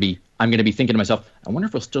 Beforehand, I'm going to be thinking to myself, I wonder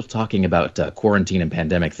if we're still talking about quarantine and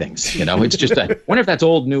pandemic things. You know, it's just I wonder if that's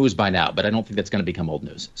old news by now, but I don't think that's going to become old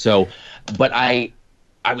news. So, but I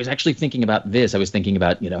was actually thinking about this. I was thinking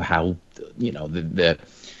about, you know, how, you know, the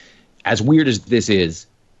as weird as this is,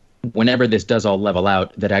 whenever this does all level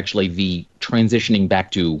out, that actually the transitioning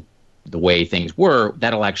back to the way things were,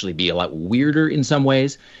 that'll actually be a lot weirder in some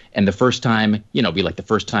ways. And the first time, you know, be like the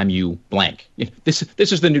first time you blank. This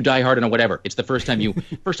is the new Die Hard and whatever. It's the first time you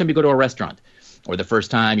go to a restaurant, or the first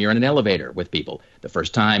time you're in an elevator with people. The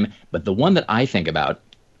first time, but the one that I think about,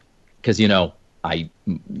 because you know,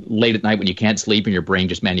 late at night when you can't sleep and your brain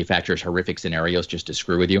just manufactures horrific scenarios just to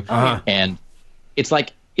screw with you, and it's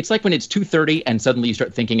like when it's 2:30 and suddenly you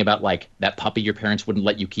start thinking about like that puppy your parents wouldn't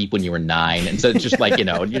let you keep when you were 9. And so it's just like, you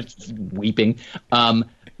know, you're just weeping.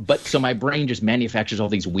 But so my brain just manufactures all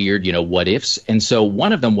these weird, you know, what ifs. And so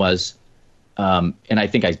one of them was, and I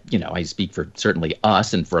think I speak for certainly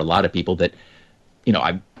us and for a lot of people that, you know,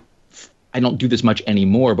 I don't do this much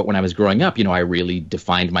anymore. But when I was growing up, you know, I really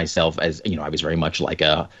defined myself as, you know, I was very much like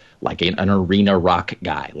an arena rock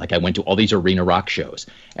guy. Like I went to all these arena rock shows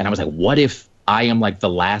and I was like, what if I am like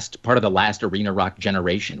part of the last arena rock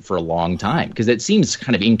generation for a long time? Because it seems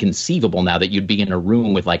kind of inconceivable now that you'd be in a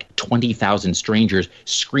room with like 20,000 strangers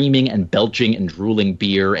screaming and belching and drooling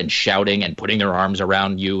beer and shouting and putting their arms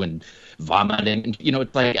around you and vomiting. You know,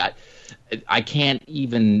 it's like I can't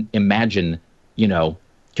even imagine, you know,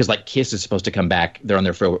 because like Kiss is supposed to come back. They're on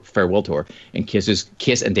their farewell tour, and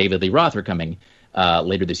Kiss and David Lee Roth are coming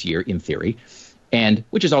later this year in theory. and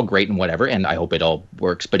which is all great and whatever, and I hope it all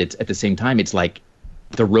works. But it's at the same time, it's like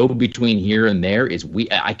the road between here and there is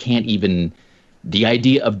I can't even. The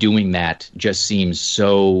idea of doing that just seems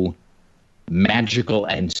so magical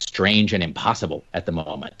and strange and impossible at the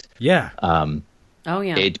moment. Yeah. Oh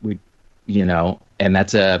yeah. And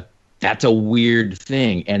that's a weird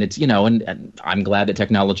thing. And it's, and I'm glad that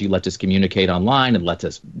technology lets us communicate online and lets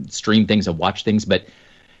us stream things and watch things. But,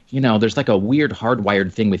 there's like a weird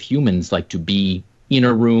hardwired thing with humans, like to be in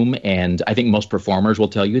a room. And I think most performers will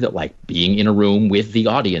tell you that like being in a room with the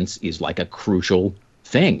audience is like a crucial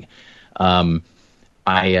thing.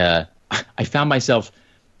 I found myself,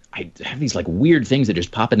 I have these like weird things that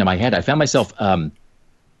just pop into my head. I found myself, I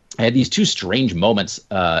had these two strange moments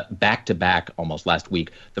back to back almost last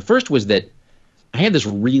week. The first was that I had this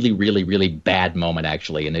really, really, really bad moment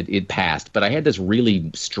actually, and it passed. But I had this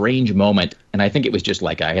really strange moment, and I think it was just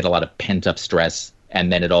like I had a lot of pent up stress,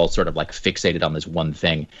 and then it all sort of like fixated on this one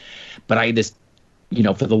thing. But I had this,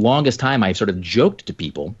 for the longest time, I've sort of joked to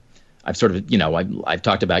people. I've sort of, I've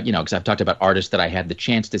talked about, because I've talked about artists that I had the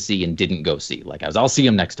chance to see and didn't go see. Like I'll see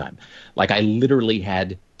them next time. Like I literally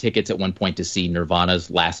had tickets at one point to see Nirvana's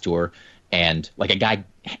last tour. And like a guy,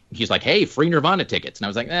 he's like, hey, free Nirvana tickets. And I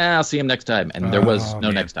was like, I'll see him next time. And there was no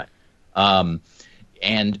next time.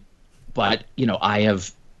 But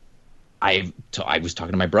I was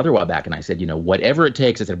talking to my brother a while back and I said, whatever it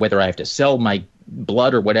takes, I said, whether I have to sell my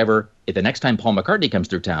blood or whatever, if the next time Paul McCartney comes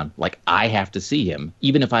through town, like I have to see him,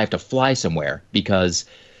 even if I have to fly somewhere, because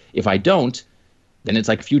if I don't, then it's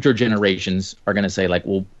like future generations are going to say like,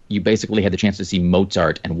 well, you basically had the chance to see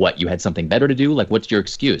Mozart and what, you had something better to do? Like, what's your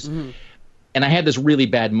excuse? Mm-hmm. And I had this really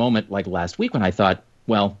bad moment like last week when I thought,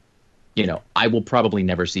 well, I will probably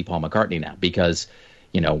never see Paul McCartney now because,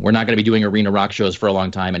 we're not going to be doing arena rock shows for a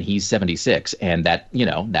long time and he's 76. And that,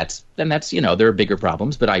 there are bigger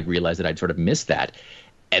problems, but I realized that I'd sort of missed that.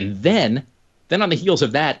 And then on the heels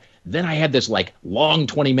of that, then I had this like long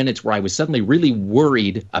 20 minutes where I was suddenly really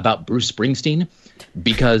worried about Bruce Springsteen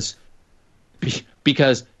because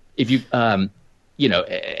if you, and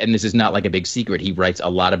this is not like a big secret, he writes a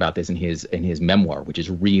lot about this in his memoir, which is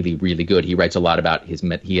really, really good. He writes a lot about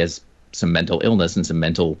he has some mental illness and some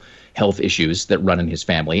mental health issues that run in his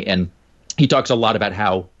family. And he talks a lot about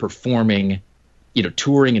how performing,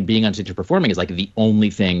 touring and being on stage performing is like the only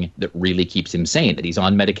thing that really keeps him sane, that he's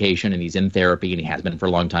on medication and he's in therapy and he has been for a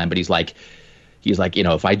long time. But he's like,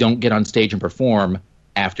 if I don't get on stage and perform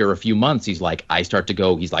after a few months, I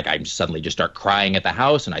suddenly just start crying at the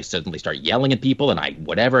house and I suddenly start yelling at people and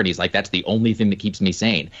whatever. And he's like, that's the only thing that keeps me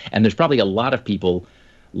sane. And there's probably a lot of people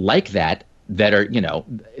like that are, they're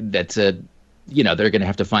going to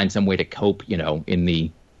have to find some way to cope, in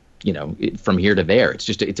the, from here to there. It's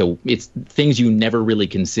just, it's things you never really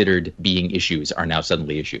considered being issues are now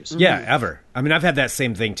suddenly issues. Yeah, ever. I mean, I've had that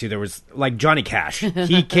same thing too. There was like Johnny Cash.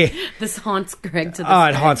 He came. This haunts Greg to this day.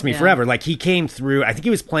 It haunts me forever. Like he came through, I think he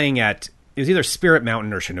was playing it was either Spirit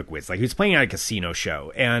Mountain or Chinook Wiz. Like he was playing at a casino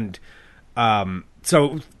show. And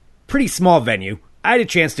so pretty small venue. I had a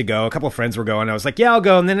chance to go. A couple of friends were going. I was like, yeah, I'll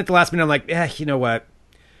go. And then at the last minute, I'm like, you know what?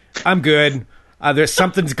 I'm good. There's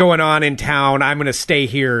something's going on in town. I'm going to stay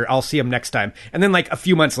here. I'll see him next time. And then like a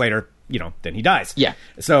few months later, then he dies. Yeah.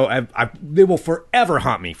 So they will forever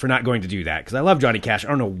haunt me for not going to do that because I love Johnny Cash. I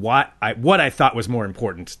don't know what I thought was more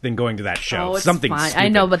important than going to that show. Oh, it's something fine. stupid. I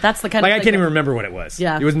know, but that's the kind of I can't even remember what it was.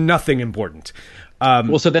 Yeah. It was nothing important.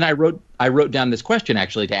 Well, so then I wrote down this question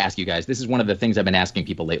actually to ask you guys. This is one of the things I've been asking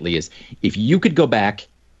people lately is if you could go back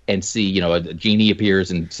and see, a genie appears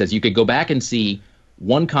and says you could go back and see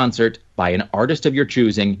one concert by an artist of your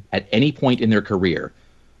choosing at any point in their career,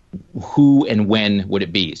 who and when would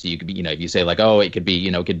it be? So you could be, if you say like, oh, it could be,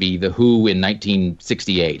 it could be The Who in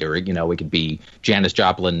 1968 or, it could be Janis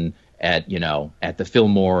Joplin at the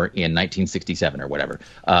Fillmore in 1967 or whatever.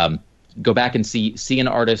 Go back and see an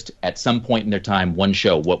artist at some point in their time, one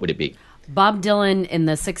show, what would it be? Bob Dylan in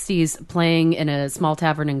the 60s playing in a small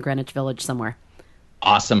tavern in Greenwich Village somewhere.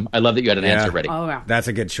 Awesome. I love that you had an answer ready. Oh, yeah. That's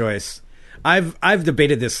a good choice. I've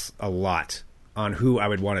debated this a lot on who I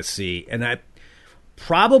would want to see. And I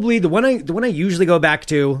probably the one I usually go back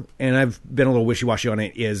to, and I've been a little wishy-washy on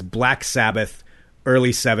it, is Black Sabbath,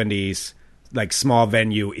 early 70s, like small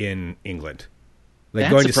venue in England. Like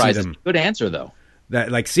That's going surprising. to see them. Good answer though.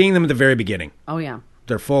 That like seeing them at the very beginning. Oh yeah.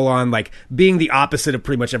 They're full on like being the opposite of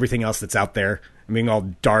pretty much everything else that's out there, and being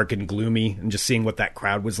all dark and gloomy, and just seeing what that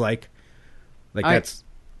crowd was like. Like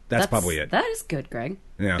that's probably it. That is good, Greg.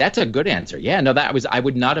 Yeah. That's a good answer. Yeah, no, I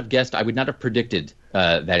would not have guessed. I would not have predicted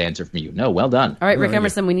that answer from you. No, well done. All right, Rick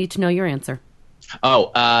Emerson, we need to know your answer.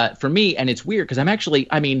 Oh, for me, and it's weird because I'm actually,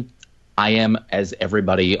 I am, as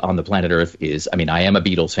everybody on the planet Earth is, I mean, I am a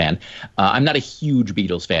Beatles fan. I'm not a huge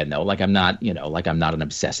Beatles fan, though. Like, I'm not, I'm not an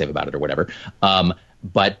obsessive about it or whatever.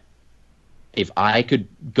 But if I could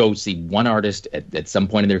go see one artist at some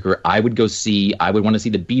point in their career, I would want to see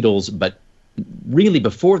the Beatles, but really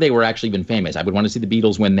before they were actually even famous. I would want to see the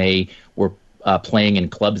Beatles when they were playing in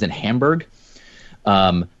clubs in Hamburg,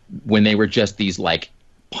 when they were just these, like,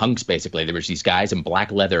 punks, basically. There was these guys in black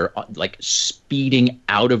leather, like, speeding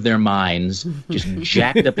out of their minds, just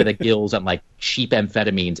jacked up to the gills on, like, cheap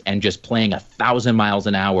amphetamines, and just playing 1,000 miles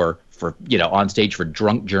an hour for, on stage for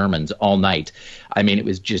drunk Germans all night. I mean, it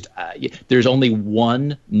was just there's only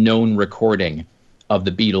one known recording of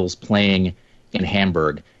the Beatles playing in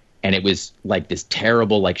Hamburg, and it was like this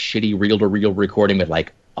terrible, like, shitty reel-to-reel recording with,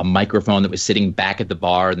 like, a microphone that was sitting back at the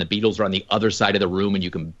bar, and the Beatles are on the other side of the room, and you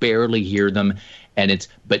can barely hear them. And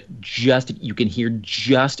you can hear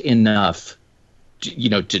just enough,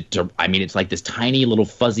 I mean, it's like this tiny little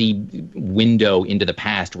fuzzy window into the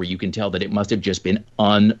past where you can tell that it must have just been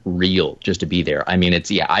unreal just to be there. I mean,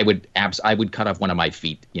 I would cut off one of my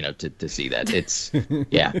feet, to see that. It's,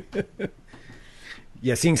 yeah.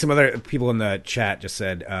 Yeah, seeing some other people in the chat just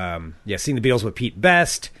said, seeing the Beatles with Pete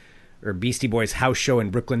Best, or Beastie Boys house show in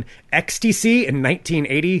Brooklyn. XTC in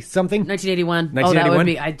 1980 something? 1981. Oh, that would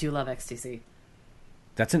be. I do love XTC.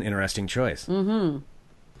 That's an interesting choice. Mm-hmm.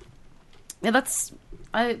 Yeah,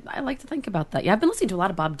 I like to think about that. Yeah, I've been listening to a lot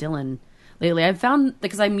of Bob Dylan lately. I've found,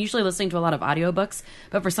 because I'm usually listening to a lot of audiobooks,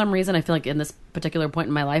 but for some reason I feel like in this particular point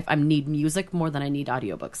in my life, I need music more than I need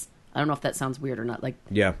audiobooks. I don't know if that sounds weird or not. Like,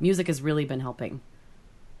 yeah, music has really been helping.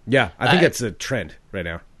 Yeah, I think that's a trend right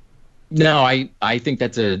now. No, I think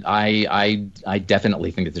I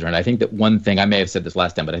definitely think it's a trend. I think that one thing, I may have said this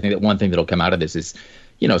last time, but I think that one thing that'll come out of this is,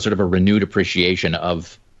 sort of a renewed appreciation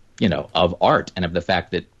of art, and of the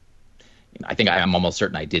fact that, I think I'm almost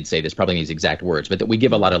certain I did say this, probably in these exact words, but that we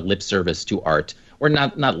give a lot of lip service to art, or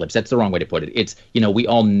not lips, that's the wrong way to put it. It's, we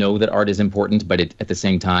all know that art is important, but at the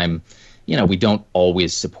same time, we don't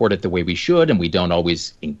always support it the way we should, and we don't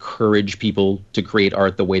always encourage people to create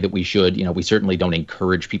art the way that we should. We certainly don't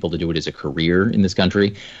encourage people to do it as a career in this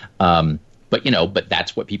country. But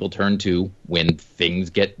that's what people turn to when things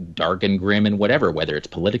get dark and grim and whatever, whether it's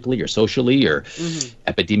politically or socially or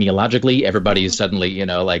epidemiologically. Everybody is suddenly,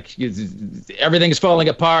 like, everything's falling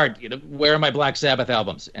apart. Where are my Black Sabbath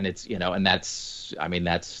albums? And it's, and that's an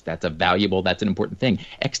important thing.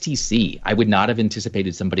 XTC, I would not have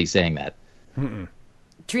anticipated somebody saying that. Mm-mm.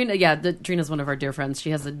 Trina's one of our dear friends. She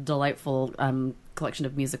has a delightful collection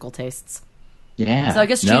of musical tastes. Yeah. So I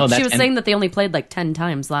guess she was saying that they only played like 10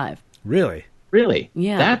 times live. Really?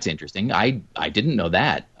 Yeah. That's interesting. I didn't know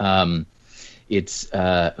that. It's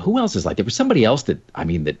who else is like? There was somebody else that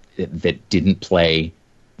didn't play.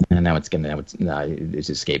 And now it's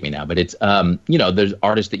escaped me now. But it's there's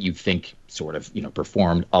artists that you think sort of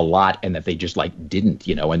performed a lot, and that they just like didn't,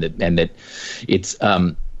 and that it's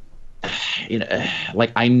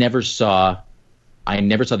like I never saw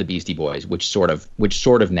the Beastie Boys, which sort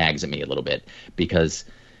of nags at me a little bit, because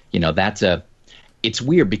it's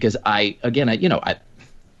weird, because the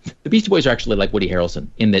Beastie Boys are actually like Woody Harrelson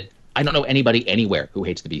in that I don't know anybody anywhere who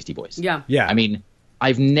hates the Beastie Boys. Yeah. I mean,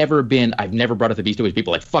 I've never brought up the Beastie Boys.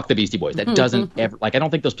 People are like, fuck the Beastie Boys. That doesn't ever, like, I don't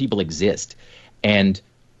think those people exist. And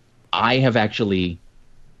I've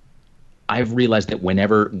realized that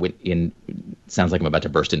sounds like I'm about to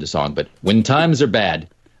burst into song, but when times are bad,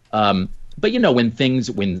 but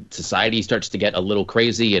when society starts to get a little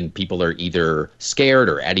crazy and people are either scared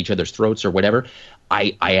or at each other's throats or whatever,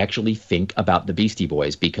 I actually think about the Beastie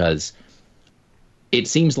Boys, because it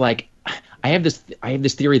seems like I have this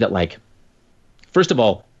theory that, like, first of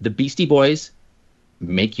all, the Beastie Boys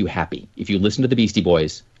make you happy. If you listen to the Beastie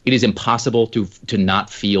Boys, it is impossible to not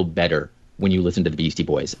feel better when you listen to the Beastie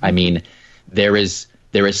Boys. I mean, there is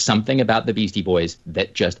something about the Beastie Boys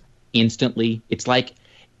that just instantly, it's like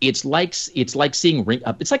seeing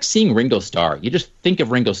Ringo Starr. You just think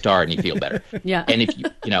of Ringo Starr and you feel better. Yeah. And if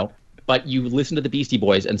but you listen to the Beastie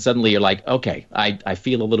Boys and suddenly you're like, okay, I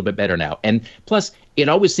feel a little bit better now. And plus, it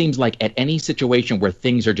always seems like at any situation where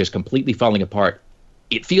things are just completely falling apart,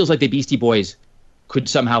 it feels like the Beastie Boys could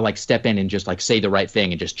somehow like step in and just like say the right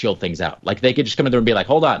thing and just chill things out. Like they could just come in there and be like,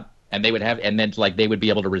 hold on. And they would be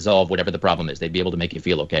able to resolve whatever the problem is. They'd be able to make you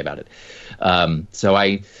feel okay about it. So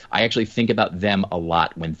I actually think about them a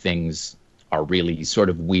lot when things are really sort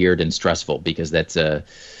of weird and stressful, because that's I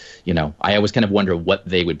always kind of wonder what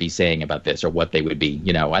they would be saying about this, or what they would be,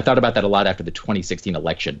 I thought about that a lot after the 2016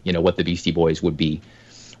 election, what the Beastie Boys would be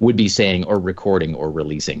saying or recording or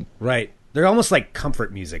releasing. Right. they're almost like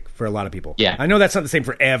comfort music for a lot of people. Yeah. I know that's not the same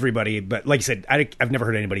for everybody, but like you said, I've never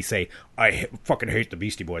heard anybody say, I fucking hate the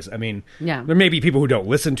Beastie Boys. I mean, there may be people who don't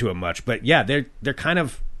listen to them much, but yeah, they're kind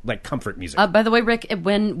of like comfort music. By the way, Rick,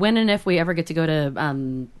 when and if we ever get to go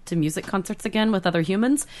to music concerts again with other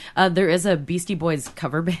humans, there is a Beastie Boys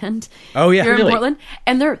cover band. Oh yeah, here really? in Portland,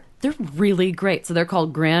 and they're really great. So they're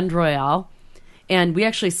called Grand Royale. And we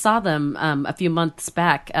actually saw them a few months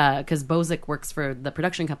back because Bozic works for the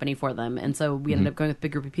production company for them. And so we ended up going with a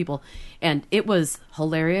big group of people. And it was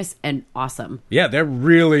hilarious and awesome. Yeah, they're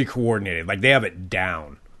really coordinated. Like, they have it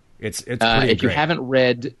down. It's pretty if great. you haven't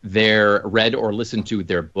read or listened to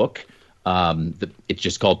their book, it's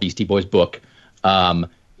just called Beastie Boys Book.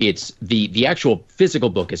 It's the actual physical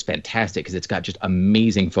book is fantastic because it's got just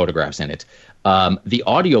amazing photographs in it. The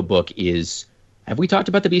audiobook is... Have we talked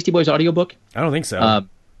about the Beastie Boys audiobook? I don't think so.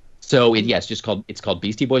 It's called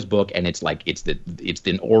Beastie Boys Book, and it's like it's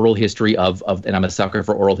the oral history of and I'm a sucker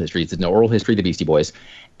for oral history. It's an oral history of the Beastie Boys,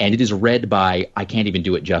 and it is read by, I can't even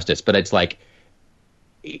do it justice, but it's like,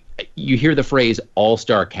 you hear the phrase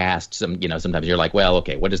all-star cast, sometimes you're like, well,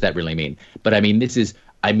 okay, what does that really mean? But I mean,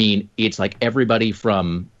 it's like everybody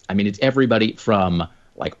from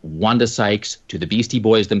like Wanda Sykes to the Beastie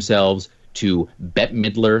Boys themselves to Bette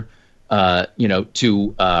Midler,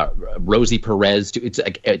 to Rosie Perez. It's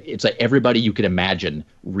like everybody you could imagine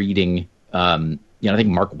reading. I think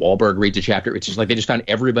Mark Wahlberg reads a chapter. It's just like they just found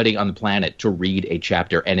everybody on the planet to read a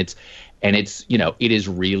chapter, and it is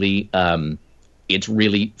really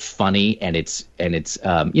funny, and it's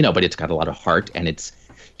but it's got a lot of heart, and it's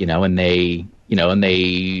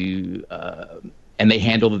and they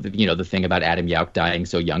handle the thing about Adam Yauch dying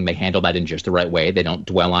so young. They handle that in just the right way. They don't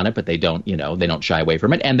dwell on it, but they don't shy away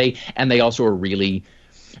from it. And they also are really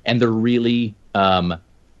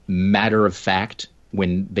matter of fact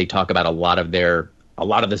when they talk about a lot of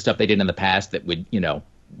the stuff they did in the past that would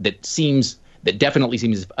that definitely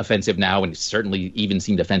seems offensive now, and certainly even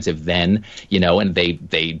seemed offensive then. And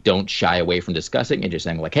they don't shy away from discussing and just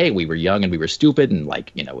saying like, hey, we were young and we were stupid, and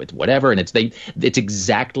like it's whatever. And it's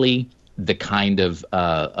exactly the kind of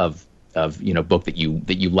book that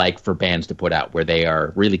you like for bands to put out, where they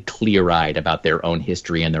are really clear-eyed about their own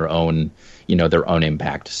history and their own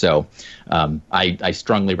impact. So I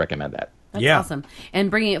strongly recommend that. That's awesome.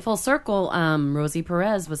 And bringing it full circle, Rosie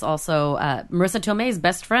Perez was also Marisa Tomei's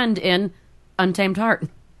best friend in Untamed Heart.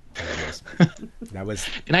 That was.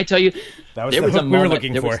 Can I tell you? That was the hook we were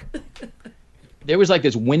looking for. There was like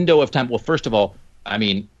this window of time. Well, first of all, I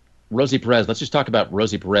mean, Rosie Perez. Let's just talk about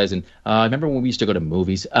Rosie Perez. And I remember when we used to go to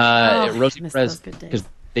movies. Rosie Perez, because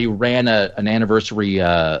they ran an anniversary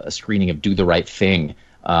screening of Do the Right Thing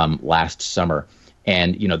last summer.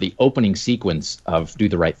 And, the opening sequence of Do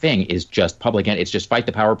the Right Thing is just public. And it's just Fight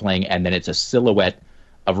the Power playing. And then it's a silhouette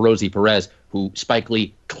of Rosie Perez, who Spike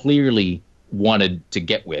Lee clearly wanted to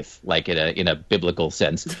get with, like in a biblical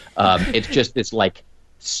sense. It's just this like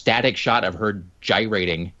static shot of her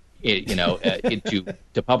gyrating into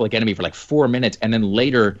Public Enemy for like 4 minutes, and then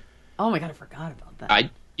later, oh my god, I forgot about that.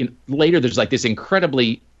 Later there's like this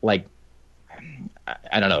incredibly like,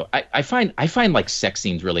 I don't know. I find like sex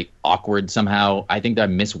scenes really awkward somehow. I think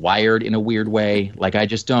I'm miswired in a weird way. Like I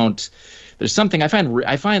just don't. There's something I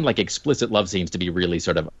find like explicit love scenes to be really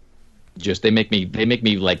sort of. Just they make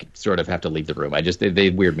me like sort of have to leave the room. They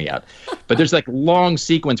weird me out. But there's like long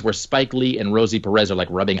sequence where Spike Lee and Rosie Perez are like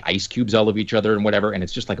rubbing ice cubes all over each other and whatever, and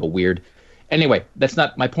it's just like a weird. Anyway, that's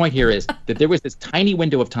not my point. Here is that there was this tiny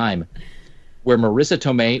window of time where Marisa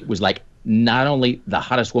Tomei was like not only the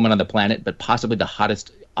hottest woman on the planet, but possibly the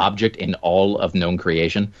hottest object in all of known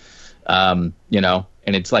creation. And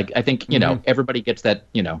it's like I think everybody gets that.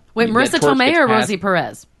 Wait, Marisa Tomei or Rosie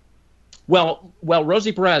Perez? Well,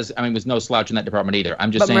 Rosie Perez, I mean, was no slouch in that department either.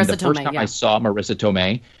 I'm just saying Marisa the first time I saw Marisa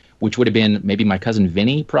Tomei, which would have been maybe My Cousin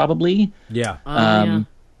Vinny, probably. Yeah.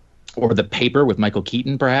 Or The Paper with Michael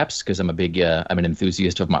Keaton, perhaps, because I'm I'm an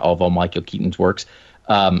enthusiast of all Michael Keaton's works.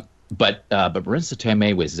 But Marisa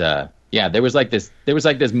Tomei was, there was like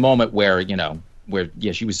this moment where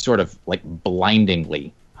she was sort of like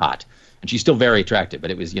blindingly hot, and she's still very attractive, but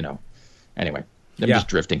it was, anyway. I'm just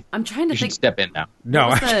drifting. I'm trying to think. You should step in now. No,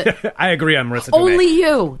 I agree on Marisa Tomei. Only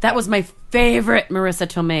You. That was my favorite Marisa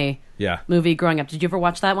Tomei movie growing up. Did you ever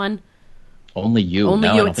watch that one? Only You. Only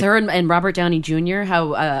You. It's her and Robert Downey Jr.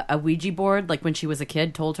 How a Ouija board, like when she was a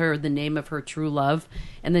kid, told her the name of her true love.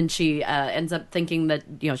 And then she ends up thinking that,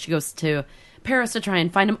 she goes to Paris to try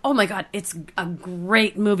and find him. Oh my God. It's a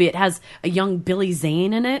great movie. It has a young Billy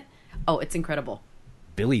Zane in it. Oh, it's incredible.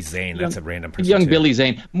 Billy Zane, that's a random person. Young too. Billy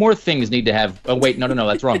Zane. More things need to have. Oh wait, no,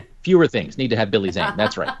 that's wrong. Fewer things need to have Billy Zane.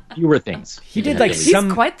 That's right. Fewer things. He did like some.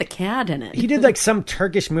 He's quite the cad in it. He did like some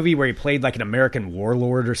Turkish movie where he played like an American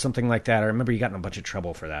warlord or something like that. I remember he got in a bunch of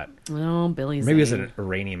trouble for that. Oh, Billy Zane. Maybe it was an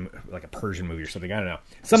Iranian, like a Persian movie or something. I don't know.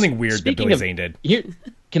 Something weird that Billy Zane did.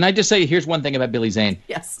 Can I just say, here's one thing about Billy Zane.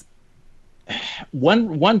 Yes.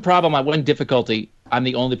 One problem, one difficulty. I'm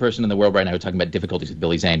the only person in the world right now talking about difficulties with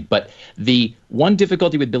Billy Zane. But the one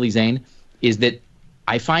difficulty with Billy Zane is that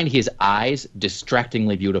I find his eyes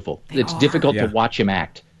distractingly beautiful. It's difficult to watch him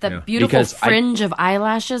act. That beautiful fringe of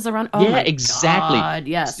eyelashes around. Oh, yeah, exactly. God,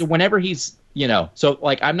 yes. So whenever he's, so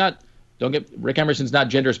like Rick Emerson's not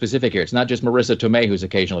gender specific here. It's not just Marisa Tomei who's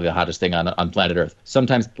occasionally the hottest thing on planet Earth.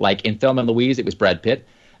 Sometimes, like in Thelma and Louise, it was Brad Pitt.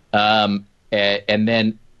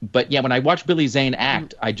 But yeah, when I watch Billy Zane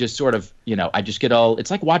act, I just sort of, I just get all. It's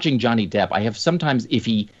like watching Johnny Depp. I have sometimes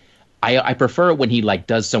I prefer it when he like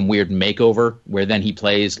does some weird makeover where then he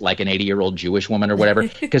plays like an 80-year-old Jewish woman or whatever.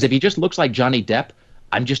 Because if he just looks like Johnny Depp,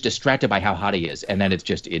 I'm just distracted by how hot he is, and then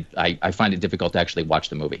I find it difficult to actually watch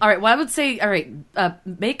the movie. All right, well, I would say,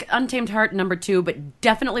 make Untamed Heart number 2, but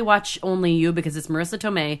definitely watch Only You because it's Marisa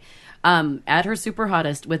Tomei at her super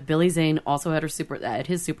hottest with Billy Zane also at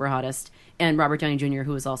his super hottest, and Robert Downey Jr.,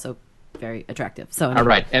 who is also very attractive. So all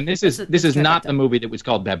right, and this is not the movie that was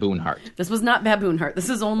called Baboon Heart. This was not Baboon Heart. This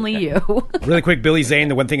is Only You. Really quick, Billy Zane.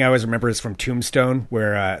 The one thing I always remember is from Tombstone,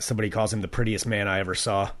 where somebody calls him the prettiest man I ever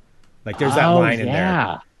saw. Like there's that line in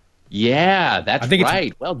there. Yeah, that's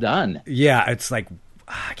right. Well done. Yeah, it's like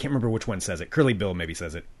I can't remember which one says it. Curly Bill maybe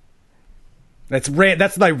says it. That's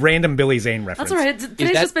my random Billy Zane reference. That's all right.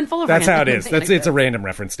 Today's just been full of. That's how it is. It's a random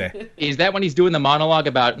reference day. Is that when he's doing the monologue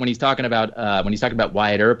about when he's talking about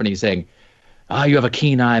Wyatt Earp and he's saying, you have a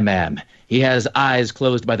keen eye, ma'am. He has eyes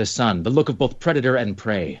closed by the sun, the look of both predator and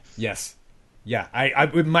prey. Yes. Yeah,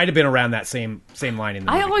 it might have been around that same line in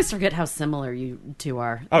the movie. I always forget how similar you two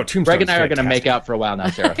are. Oh, Tombstone. Greg and I are going to make out for a while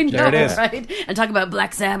now, Sarah. I know, there it is. Right? And talk about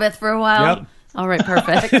Black Sabbath for a while. Yep. All right,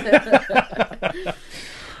 perfect.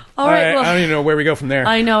 All right, well, I don't even know where we go from there.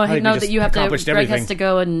 I know that you have to. Greg has everything. to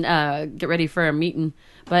go and get ready for a meeting.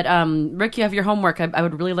 But Rick, you have your homework. I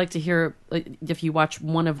would really like to hear if you watch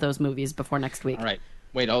one of those movies before next week. All right.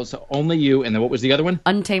 Wait. Also, Only You, and then what was the other one?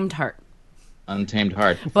 Untamed Heart. Untamed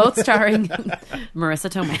Heart. Both starring Marisa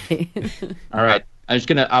Tomei. All right.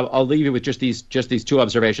 I'll leave you with just these two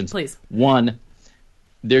observations. Please. One,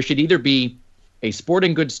 there should either be a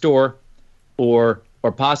sporting goods store or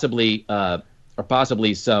possibly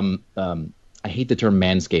some I hate the term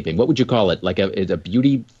manscaping. What would you call it? Like a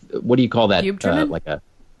beauty, what do you call that? Pube trimming?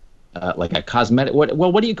 Like a cosmetic,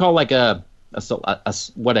 what do you call like a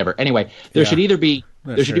whatever. Anyway, there should either be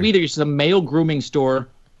some male grooming store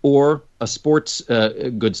or a sports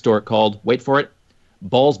goods store called, wait for it,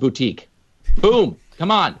 Balls Boutique. Boom! Come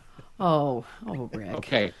on. Oh, Rick.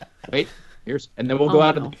 Okay, wait. And then we'll go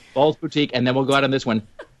out of Balls Boutique, and then we'll go out on this one.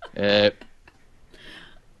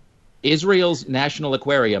 Israel's National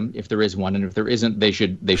Aquarium, if there is one, and if there isn't, they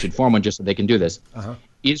should form one just so they can do this. Uh-huh.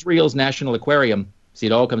 Israel's National Aquarium. See,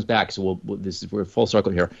 it all comes back. So we're full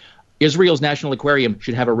circle here. Israel's National Aquarium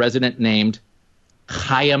should have a resident named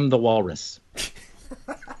Chaim the Walrus.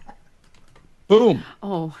 Boom.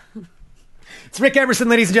 Oh. It's Rick Emerson,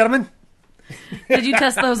 ladies and gentlemen. Did you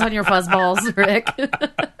test those on your fuzzballs, Rick?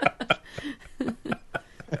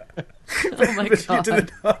 Oh, my God. To the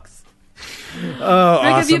dogs. Oh, Rick, awesome.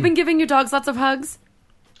 have you been giving your dogs lots of hugs?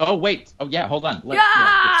 Oh, wait. Oh, yeah, hold on.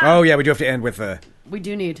 Oh, yeah, we do have to end with we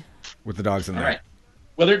do need. With the dogs in there. All right.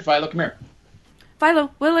 Willard, Philo, come here.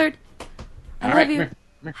 Philo, Willard. I love you.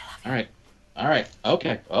 Come here. All right.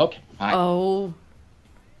 Okay. Hi. Oh.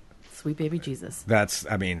 Sweet baby Jesus. That's,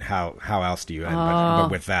 how else do you end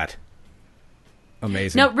but with that?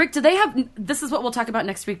 Amazing. Now, Rick, do they have, this is what we'll talk about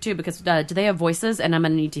next week, too, because do they have voices, and I'm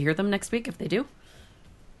going to need to hear them next week if they do?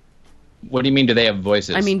 What do you mean, do they have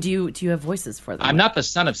voices? Do you have voices for them? I'm not the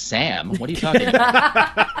son of Sam. What are you talking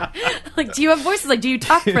about? Like, do you have voices? Like, do you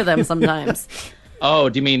talk for them sometimes? Oh,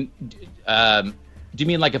 do you mean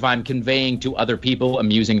like if I'm conveying to other people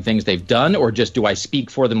amusing things they've done, or just do I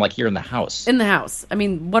speak for them like here in the house? In the house.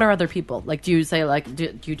 What are other people? Like, do you say, like,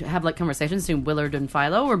 do you have, like, conversations between Willard and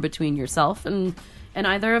Philo, or between yourself and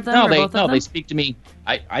either of them, or both of them? No, they speak to me.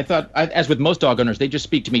 I thought, as with most dog owners, they just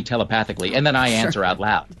speak to me telepathically, and then I answer out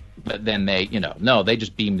loud. But then they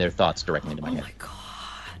just beam their thoughts directly into my head. Oh, my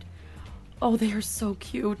God. Oh, they are so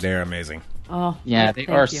cute. They're amazing. Oh, yeah, they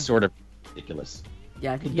are sort of ridiculous.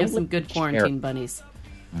 Yeah, you have some good quarantine bunnies.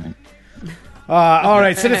 All right. All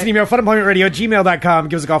right, send us an email, funemploymentradio@gmail.com.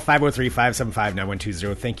 Give us a call,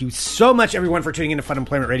 503-575-9120. Thank you so much, everyone, for tuning in to Fun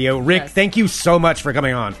Employment Radio. Rick, thank you so much for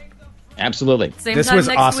coming on. Absolutely. Same time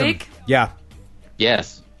next week? Yeah.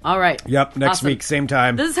 Yes. All right. Yep, next week, same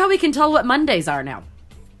time. This is how we can tell what Mondays are now.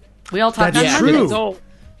 We all talk on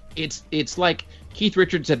Mondays. It's like Keith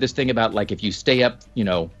Richards said this thing about, like, if you stay up, you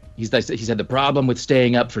know, he said the problem with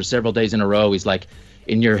staying up for several days in a row is, like,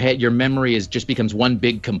 in your head, your memory just becomes one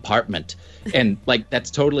big compartment. And, like, that's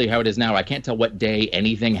totally how it is now. I can't tell what day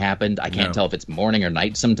anything happened. I can't tell if it's morning or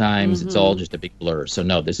night sometimes. Mm-hmm. It's all just a big blur. So,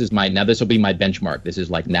 no, this will be my benchmark. This is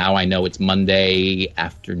like, now I know it's Monday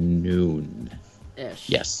afternoon. Ish.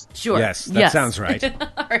 Yes. Sure. Yes, that sounds right.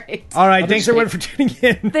 All right. All right, thanks everyone for tuning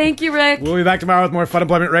in. Thank you, Rick. We'll be back tomorrow with more Fun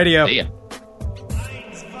Employment Radio. See ya.